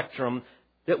light spectrum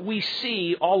that we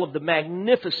see all of the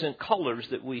magnificent colors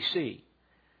that we see.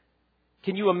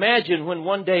 Can you imagine when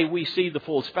one day we see the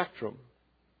full spectrum?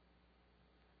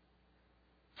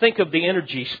 Think of the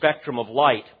energy spectrum of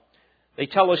light. They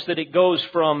tell us that it goes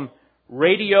from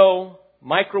radio,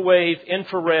 microwave,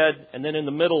 infrared, and then in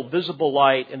the middle, visible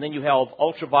light, and then you have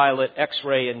ultraviolet,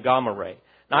 X-ray, and gamma ray.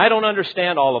 Now, I don't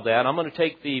understand all of that. I'm going to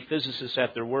take the physicists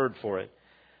at their word for it.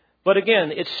 But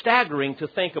again, it's staggering to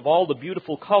think of all the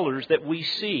beautiful colors that we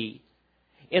see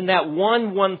in that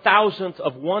 1/1000th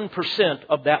of 1%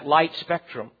 of that light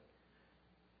spectrum.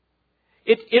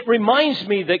 It reminds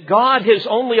me that God has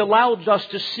only allowed us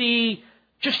to see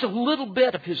just a little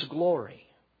bit of His glory.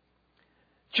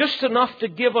 Just enough to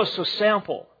give us a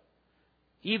sample,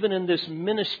 even in this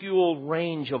minuscule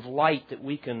range of light that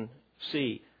we can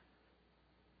see.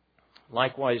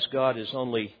 Likewise, God has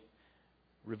only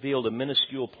revealed a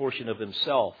minuscule portion of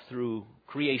Himself through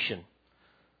creation,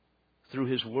 through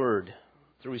His Word,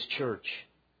 through His church.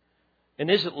 And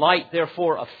isn't light,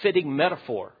 therefore, a fitting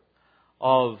metaphor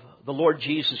of the Lord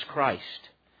Jesus Christ,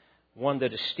 one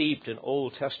that is steeped in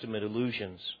Old Testament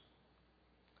illusions?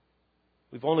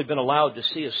 We've only been allowed to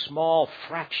see a small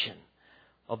fraction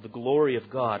of the glory of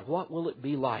God. What will it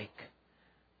be like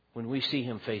when we see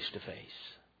Him face to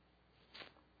face?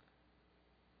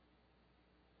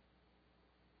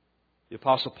 The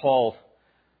Apostle Paul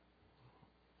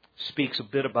speaks a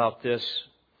bit about this.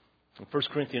 In 1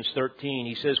 Corinthians 13,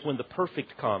 he says, when the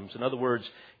perfect comes, in other words,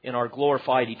 in our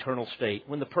glorified eternal state,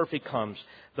 when the perfect comes,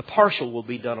 the partial will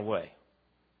be done away.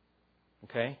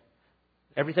 Okay?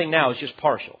 Everything now is just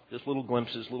partial, just little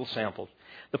glimpses, little samples.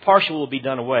 The partial will be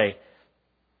done away.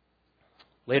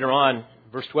 Later on,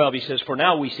 verse 12, he says, for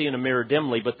now we see in a mirror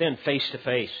dimly, but then face to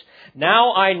face.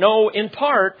 Now I know in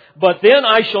part, but then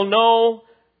I shall know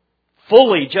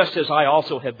fully, just as I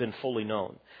also have been fully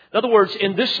known. In other words,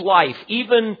 in this life,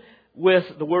 even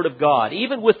with the Word of God,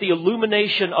 even with the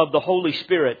illumination of the Holy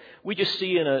Spirit, we just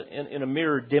see in a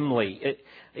mirror dimly.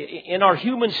 In our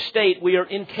human state, we are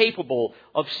incapable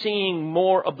of seeing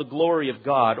more of the glory of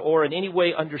God or in any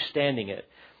way understanding it.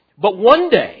 But one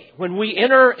day, when we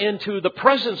enter into the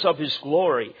presence of His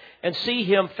glory and see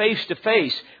Him face to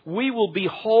face, we will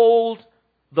behold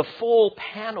the full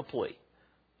panoply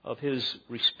of His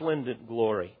resplendent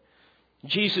glory.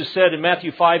 Jesus said in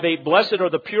Matthew 5:8, "Blessed are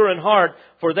the pure in heart,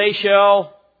 for they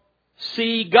shall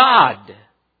see God."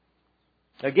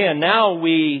 Again, now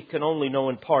we can only know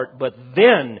in part, but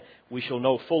then we shall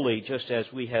know fully, just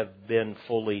as we have been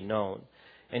fully known.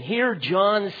 And here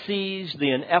John sees the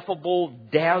ineffable,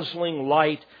 dazzling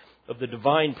light of the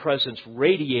divine presence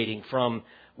radiating from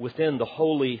within the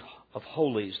Holy of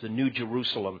Holies, the New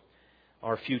Jerusalem,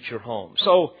 our future home.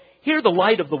 So here the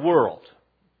light of the world,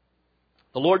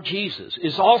 the Lord Jesus,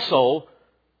 is also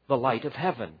the light of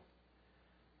heaven.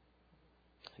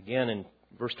 Again, in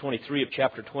verse 23 of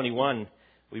chapter 21,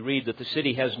 we read that the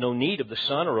city has no need of the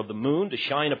sun or of the moon to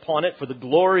shine upon it, for the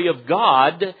glory of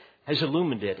God has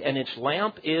illumined it, and its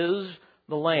lamp is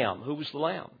the Lamb. Who was the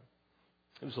Lamb?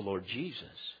 It was the Lord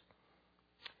Jesus.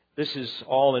 This is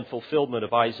all in fulfillment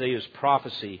of Isaiah's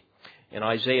prophecy in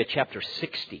Isaiah chapter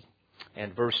 60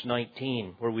 and verse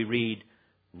 19, where we read,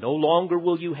 "No longer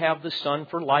will you have the sun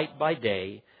for light by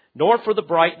day, nor for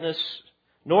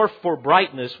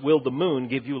brightness will the moon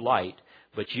give you light,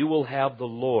 but you will have the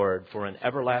Lord for an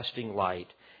everlasting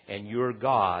light, and your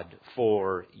God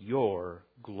for your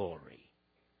glory."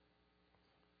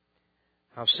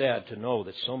 How sad to know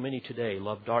that so many today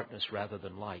love darkness rather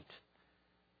than light.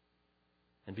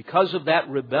 And because of that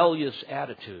rebellious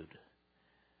attitude,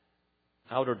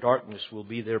 outer darkness will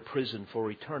be their prison for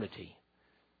eternity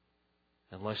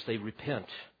unless they repent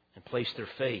and place their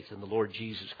faith in the Lord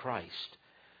Jesus Christ,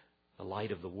 the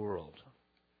light of the world.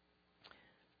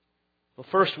 Well,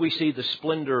 first we see the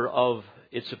splendor of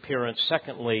its appearance.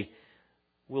 Secondly,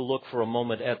 we'll look for a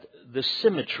moment at the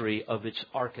symmetry of its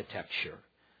architecture.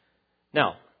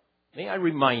 Now, may I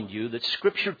remind you that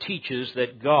Scripture teaches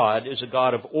that God is a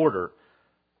God of order,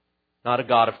 not a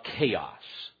God of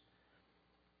chaos.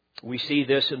 We see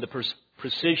this in the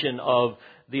precision of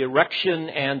the erection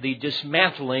and the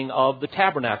dismantling of the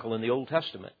tabernacle in the Old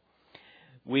Testament.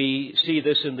 We see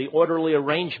this in the orderly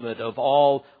arrangement of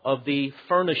all of the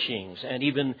furnishings and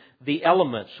even the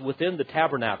elements within the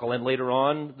tabernacle and later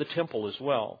on the temple as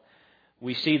well.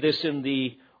 We see this in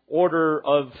the order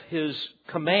of His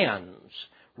commands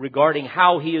regarding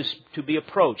how He is to be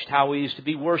approached, how He is to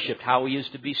be worshipped, how He is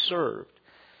to be served.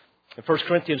 In 1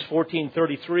 Corinthians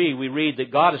 14:33, we read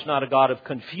that God is not a God of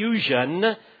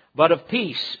confusion, but of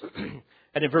peace.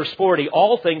 And in verse 40,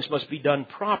 all things must be done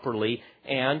properly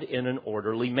and in an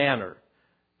orderly manner.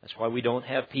 That's why we don't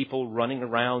have people running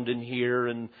around in here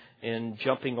and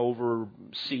jumping over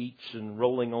seats and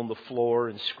rolling on the floor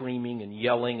and screaming and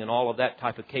yelling and all of that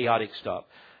type of chaotic stuff.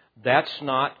 That's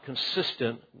not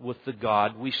consistent with the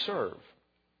God we serve.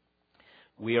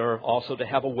 We are also to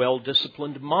have a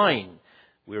well-disciplined mind.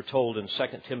 We are told in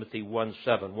 2 Timothy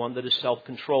 1:7, one that is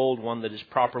self-controlled, one that is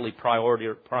properly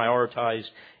prioritized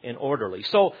and orderly.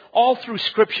 So all through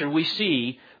Scripture we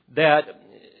see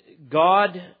that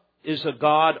God is a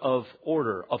God of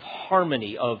order, of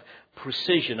harmony, of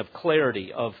precision, of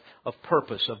clarity, of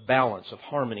purpose, of balance, of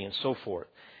harmony, and so forth.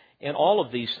 And all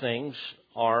of these things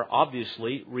are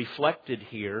obviously reflected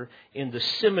here in the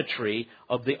symmetry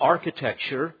of the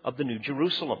architecture of the New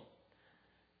Jerusalem.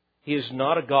 He is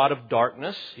not a God of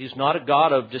darkness. He is not a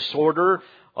God of disorder,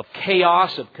 of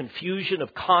chaos, of confusion,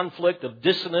 of conflict, of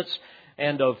dissonance,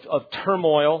 and of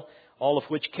turmoil, all of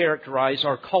which characterize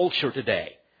our culture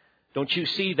today. Don't you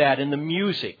see that in the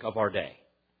music of our day?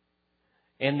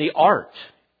 And the art,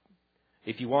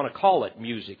 if you want to call it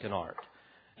music and art.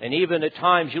 And even at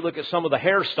times you look at some of the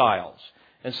hairstyles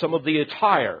and some of the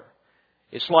attire.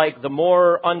 It's like the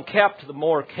more unkept, the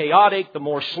more chaotic, the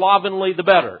more slovenly, the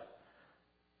better.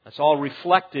 That's all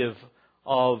reflective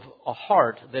of a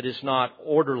heart that is not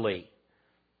orderly.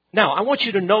 Now, I want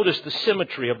you to notice the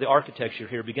symmetry of the architecture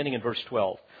here, beginning in verse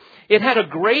 12. It had a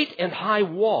great and high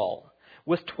wall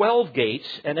with 12 gates,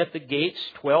 and at the gates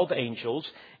 12 angels,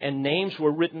 and names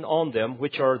were written on them,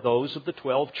 which are those of the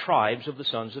 12 tribes of the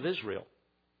sons of Israel.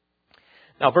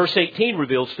 Now, verse 18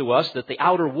 reveals to us that the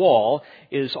outer wall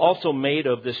is also made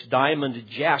of this diamond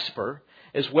jasper,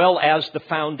 as well as the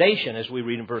foundation, as we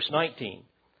read in verse 19.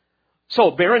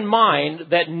 So bear in mind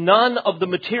that none of the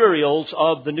materials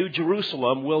of the New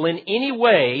Jerusalem will in any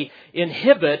way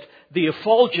inhibit the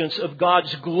effulgence of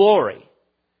God's glory.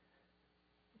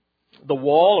 The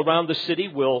wall around the city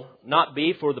will not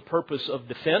be for the purpose of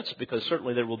defense, because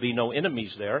certainly there will be no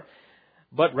enemies there.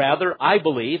 But rather, I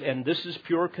believe, and this is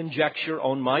pure conjecture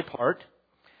on my part,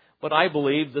 but I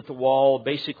believe that the wall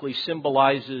basically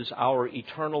symbolizes our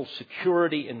eternal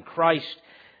security in Christ,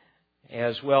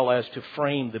 as well as to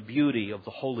frame the beauty of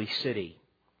the holy city.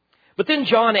 But then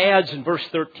John adds in verse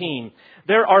 13,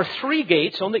 there are 3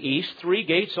 gates on the east, 3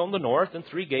 gates on the north, and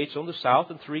 3 gates on the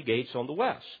south, and 3 gates on the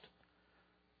west.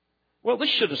 Well, this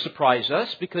shouldn't surprise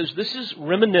us because this is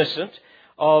reminiscent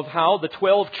of how the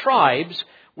 12 tribes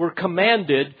were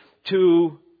commanded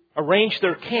to arrange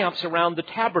their camps around the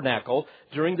tabernacle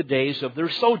during the days of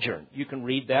their sojourn. You can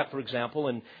read that, for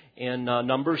example, in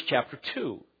Numbers chapter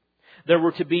 2. There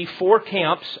were to be 4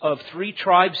 camps of 3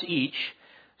 tribes each,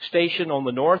 stationed on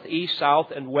the north, east, south,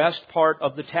 and west part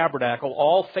of the tabernacle,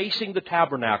 all facing the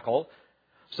tabernacle,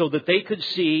 so that they could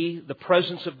see the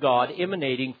presence of God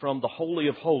emanating from the Holy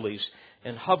of Holies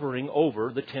and hovering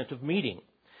over the tent of meeting.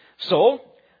 So,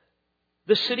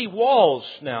 the city walls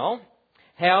now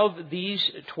have these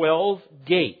 12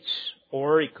 gates,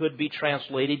 or it could be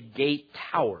translated gate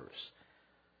towers.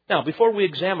 Now, before we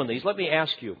examine these, let me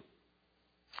ask you,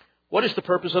 what is the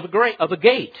purpose of a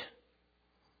gate?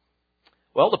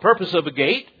 Well, the purpose of a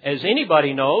gate, as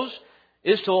anybody knows,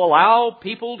 is to allow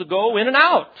people to go in and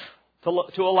out,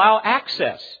 to allow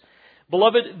access.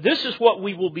 Beloved, this is what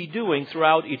we will be doing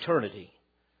throughout eternity.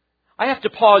 I have to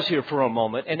pause here for a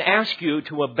moment and ask you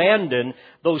to abandon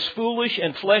those foolish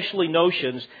and fleshly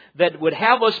notions that would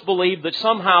have us believe that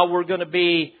somehow we're going to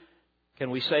be, can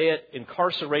we say it,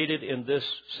 incarcerated in this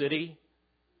city?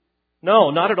 No,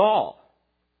 not at all.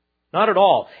 Not at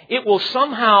all. It will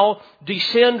somehow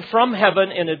descend from heaven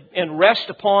and rest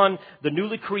upon the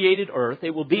newly created earth. It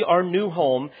will be our new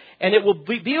home, and it will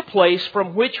be a place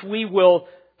from which we will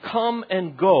come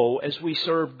and go as we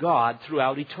serve God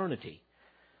throughout eternity.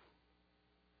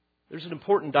 There's an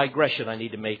important digression I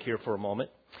need to make here for a moment.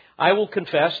 I will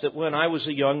confess that when I was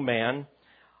a young man,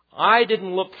 I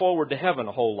didn't look forward to heaven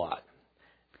a whole lot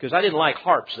because I didn't like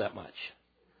harps that much.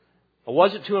 I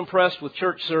wasn't too impressed with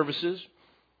church services.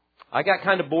 I got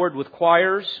kind of bored with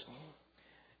choirs,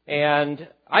 and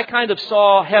I kind of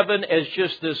saw heaven as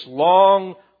just this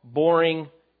long, boring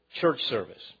church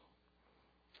service.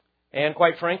 And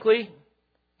quite frankly,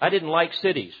 I didn't like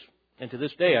cities, and to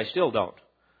this day I still don't.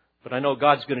 But I know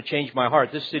God's going to change my heart.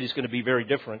 This city's going to be very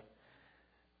different.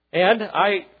 And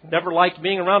I never liked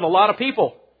being around a lot of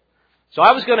people. So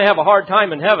I was going to have a hard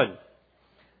time in heaven.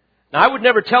 Now, I would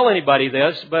never tell anybody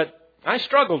this, but I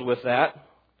struggled with that.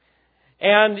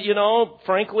 And,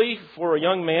 frankly, for a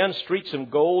young man, streets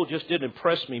and gold just didn't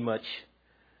impress me much.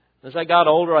 As I got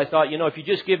older, I thought, if you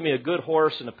just give me a good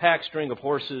horse and a pack string of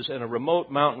horses and a remote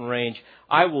mountain range,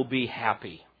 I will be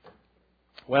happy.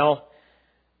 Well,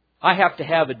 I have to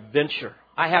have adventure.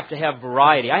 I have to have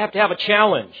variety. I have to have a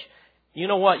challenge. You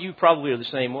know what? You probably are the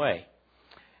same way.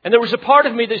 And there was a part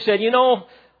of me that said,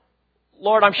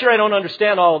 Lord, I'm sure I don't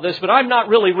understand all of this, but I'm not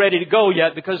really ready to go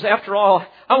yet because after all,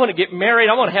 I want to get married.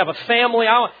 I want to have a family.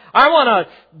 I want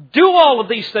to do all of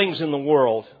these things in the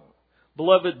world.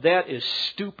 Beloved, that is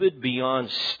stupid beyond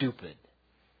stupid.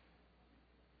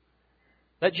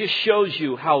 That just shows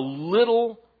you how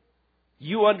little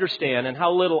you understand and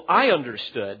how little I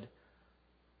understood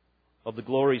of the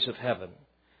glories of heaven.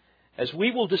 As we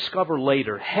will discover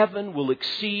later, heaven will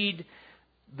exceed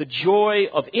the joy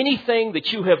of anything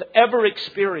that you have ever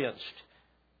experienced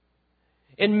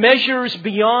in measures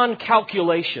beyond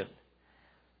calculation.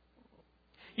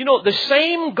 The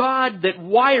same God that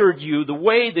wired you the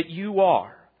way that you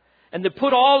are and that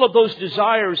put all of those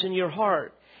desires in your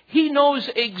heart, He knows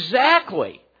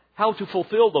exactly how to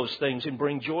fulfill those things and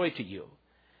bring joy to you.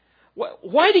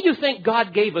 Why do you think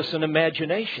God gave us an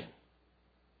imagination?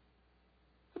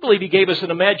 I believe He gave us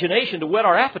an imagination to whet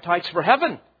our appetites for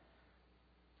heaven.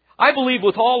 I believe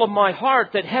with all of my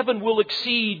heart that heaven will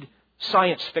exceed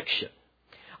science fiction.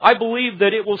 I believe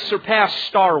that it will surpass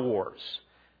Star Wars.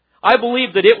 I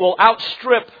believe that it will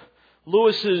outstrip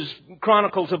Lewis's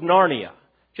Chronicles of Narnia.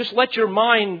 Just let your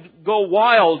mind go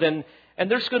wild, and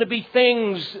there's going to be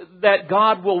things that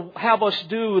God will have us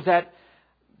do that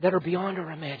are beyond our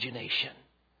imagination.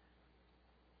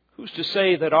 Who's to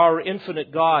say that our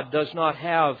infinite God does not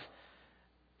have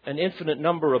an infinite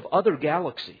number of other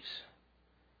galaxies?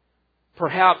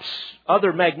 Perhaps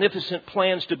other magnificent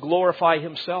plans to glorify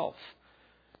Himself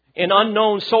in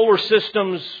unknown solar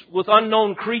systems with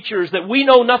unknown creatures that we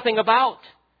know nothing about,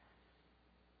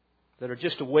 that are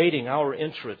just awaiting our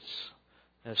entrance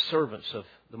as servants of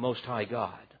the Most High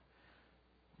God.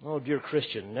 Oh, dear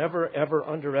Christian, never ever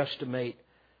underestimate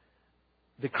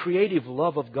the creative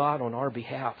love of God on our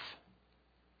behalf.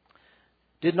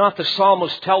 Did not the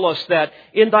psalmist tell us that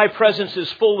in Thy presence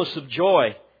is fullness of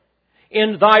joy?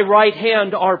 In Thy right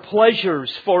hand are pleasures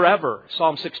forever.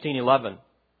 Psalm 16:11.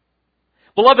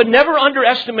 Beloved, never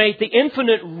underestimate the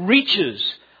infinite reaches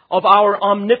of our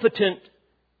omnipotent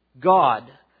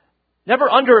God. Never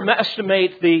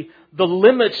underestimate the the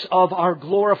limits of our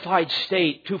glorified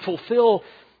state to fulfill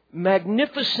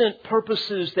magnificent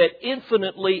purposes that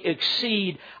infinitely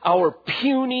exceed our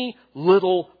puny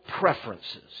little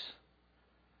preferences.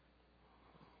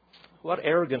 What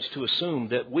arrogance to assume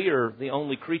that we are the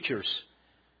only creatures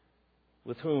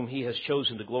with whom He has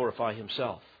chosen to glorify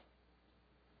Himself.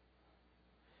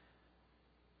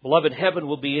 Beloved, heaven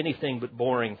will be anything but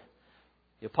boring.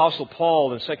 The Apostle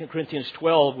Paul in 2 Corinthians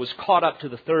 12 was caught up to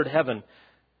the third heaven.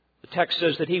 The text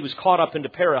says that he was caught up into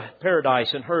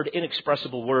paradise and heard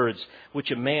inexpressible words which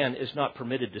a man is not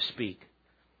permitted to speak.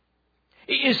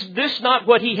 Is this not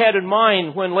what he had in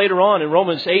mind when later on in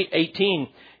Romans 8:18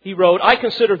 he wrote, I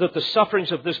consider that the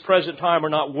sufferings of this present time are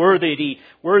not worthy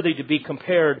to be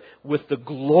compared with the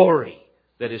glory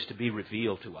that is to be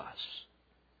revealed to us.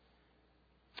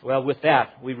 Well, with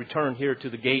that, we return here to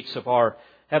the gates of our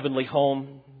heavenly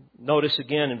home. Notice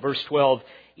again in verse 12,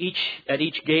 at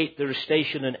each gate there is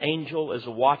stationed an angel as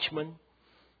a watchman,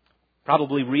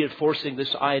 probably reinforcing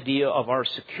this idea of our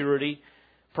security.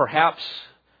 Perhaps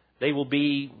they will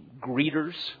be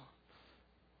greeters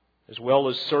as well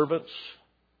as servants,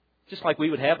 just like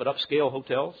we would have at upscale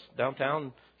hotels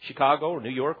downtown Chicago or New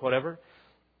York, whatever.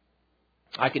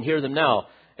 I can hear them now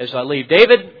as I leave.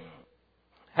 David,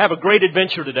 have a great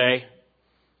adventure today.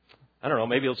 I don't know,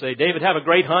 maybe he'll say, David, have a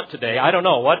great hunt today. I don't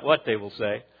know what they will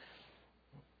say.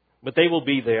 But they will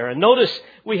be there. And notice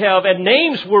we have, and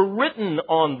names were written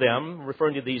on them,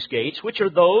 referring to these gates, which are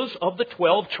those of the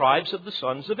 12 tribes of the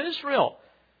sons of Israel.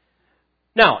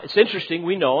 Now, it's interesting,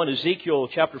 we know in Ezekiel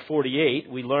chapter 48,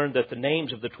 we learned that the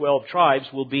names of the 12 tribes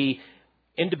will be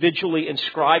individually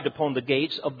inscribed upon the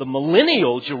gates of the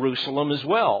millennial Jerusalem as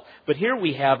well. But here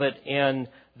we have it in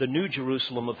the New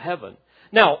Jerusalem of heaven.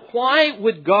 Now, why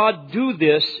would God do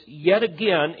this yet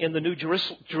again in the New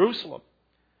Jerusalem?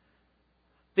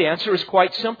 The answer is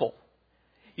quite simple.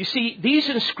 You see, these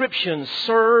inscriptions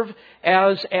serve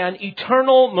as an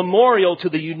eternal memorial to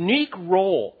the unique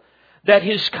role that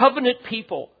His covenant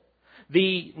people,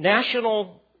 the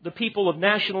people of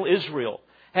national Israel,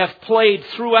 have played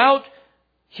throughout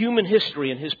human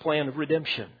history in His plan of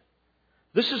redemption.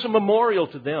 This is a memorial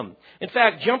to them. In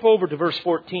fact, jump over to verse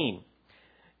 14.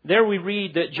 There we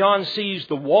read that John sees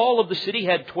the wall of the city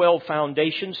had 12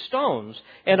 foundation stones,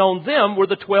 and on them were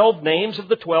the 12 names of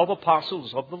the 12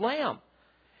 apostles of the Lamb.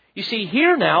 You see,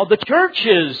 here now the church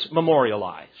is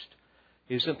memorialized.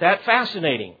 Isn't that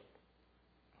fascinating?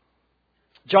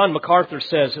 John MacArthur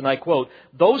says, and I quote,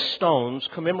 those stones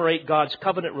commemorate God's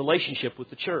covenant relationship with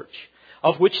the church,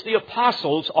 of which the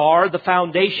apostles are the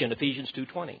foundation, Ephesians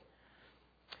 2:20.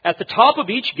 At the top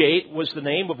of each gate was the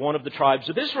name of one of the tribes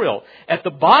of Israel. At the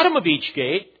bottom of each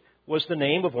gate was the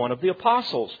name of one of the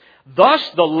apostles. Thus,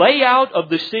 the layout of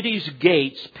the city's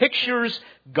gates pictures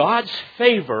God's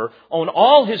favor on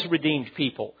all His redeemed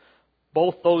people,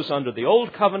 both those under the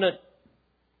Old Covenant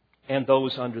and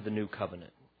those under the New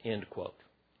Covenant. End quote.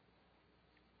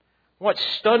 What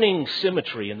stunning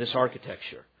symmetry in this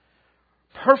architecture,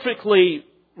 perfectly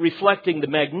reflecting the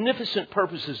magnificent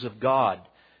purposes of God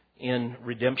in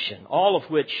redemption, all of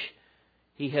which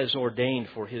He has ordained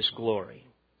for His glory.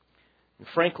 And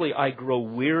frankly, I grow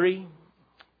weary,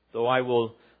 though I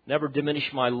will never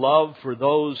diminish my love for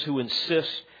those who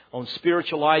insist on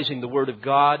spiritualizing the Word of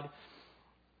God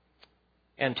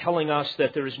and telling us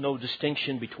that there is no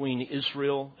distinction between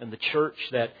Israel and the church,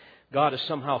 that God is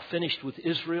somehow finished with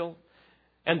Israel,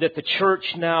 and that the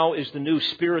church now is the new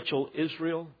spiritual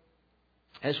Israel.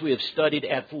 As we have studied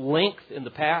at length in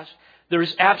the past, there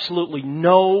is absolutely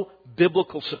no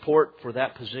biblical support for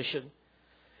that position.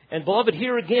 And beloved,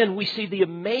 here again we see the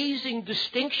amazing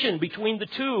distinction between the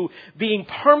two being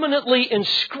permanently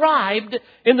inscribed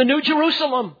in the New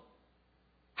Jerusalem.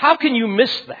 How can you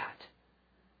miss that?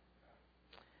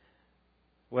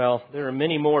 Well, there are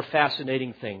many more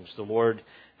fascinating things the Lord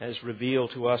has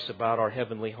revealed to us about our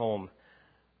heavenly home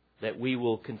that we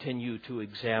will continue to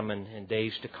examine in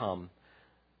days to come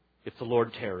if the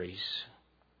Lord tarries.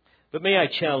 But may I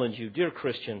challenge you, dear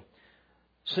Christian,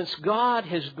 since God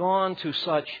has gone to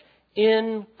such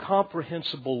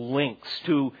incomprehensible lengths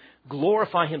to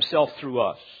glorify Himself through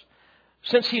us,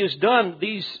 since He has done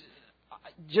these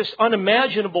just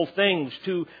unimaginable things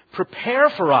to prepare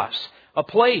for us a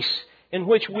place in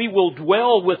which we will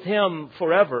dwell with Him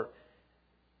forever,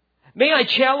 may I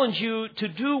challenge you to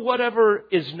do whatever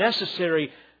is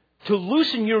necessary to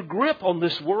loosen your grip on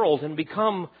this world and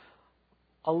become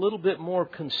a little bit more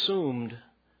consumed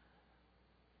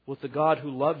with the God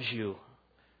who loves you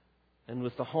and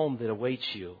with the home that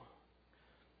awaits you.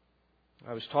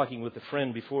 I was talking with a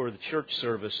friend before the church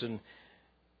service, and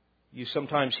you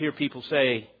sometimes hear people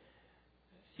say,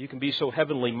 You can be so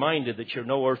heavenly minded that you're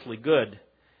no earthly good.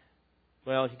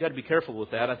 Well, you've got to be careful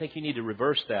with that. I think you need to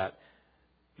reverse that.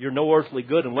 You're no earthly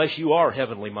good unless you are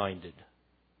heavenly minded.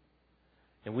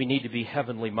 And we need to be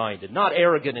heavenly minded. Not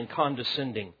arrogant and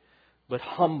condescending, but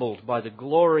humbled by the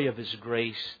glory of His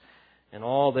grace and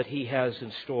all that He has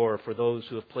in store for those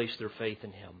who have placed their faith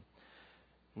in Him.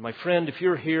 And my friend, if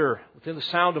you're here within the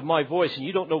sound of my voice and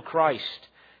you don't know Christ,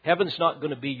 heaven's not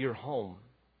going to be your home.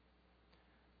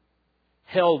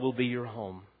 Hell will be your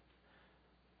home.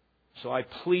 So I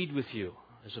plead with you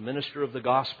as a minister of the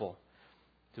gospel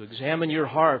to examine your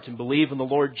heart and believe in the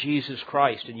Lord Jesus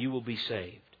Christ, and you will be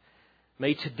saved.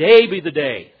 May today be the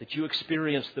day that you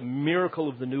experience the miracle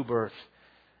of the new birth,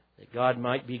 that God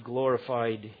might be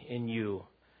glorified in you,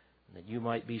 and that you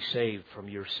might be saved from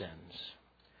your sins.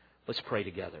 Let's pray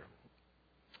together.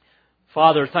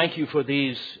 Father, thank you for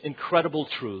these incredible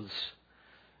truths.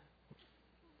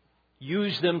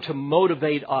 Use them to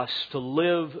motivate us to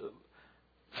live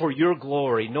for your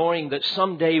glory, knowing that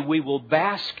someday we will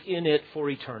bask in it for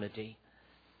eternity.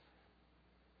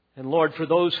 And Lord, for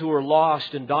those who are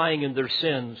lost and dying in their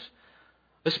sins,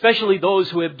 especially those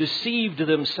who have deceived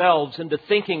themselves into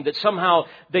thinking that somehow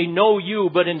they know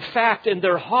you, but in fact, in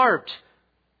their heart,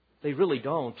 they really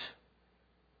don't.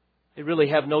 They really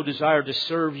have no desire to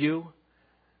serve you.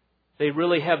 They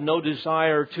really have no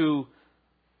desire to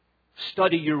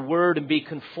study your word and be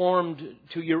conformed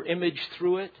to your image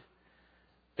through it.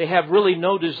 They have really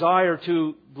no desire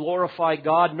to glorify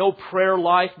God, no prayer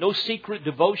life, no secret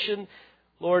devotion.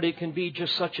 Lord, it can be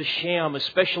just such a sham,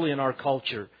 especially in our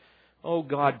culture. Oh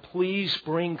God, please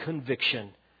bring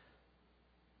conviction.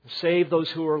 Save those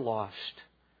who are lost.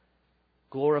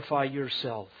 Glorify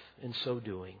yourself in so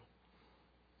doing.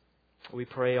 We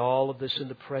pray all of this in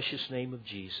the precious name of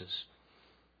Jesus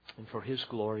and for His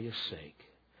glorious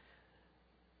sake.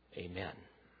 Amen.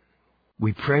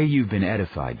 We pray you've been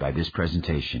edified by this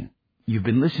presentation. You've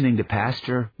been listening to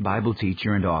Pastor, Bible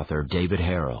teacher, and author David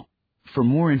Harrell. For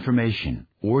more information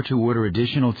or to order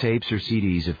additional tapes or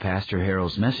CDs of Pastor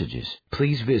Harrell's messages,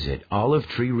 please visit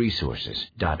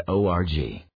olivetreeresources.org.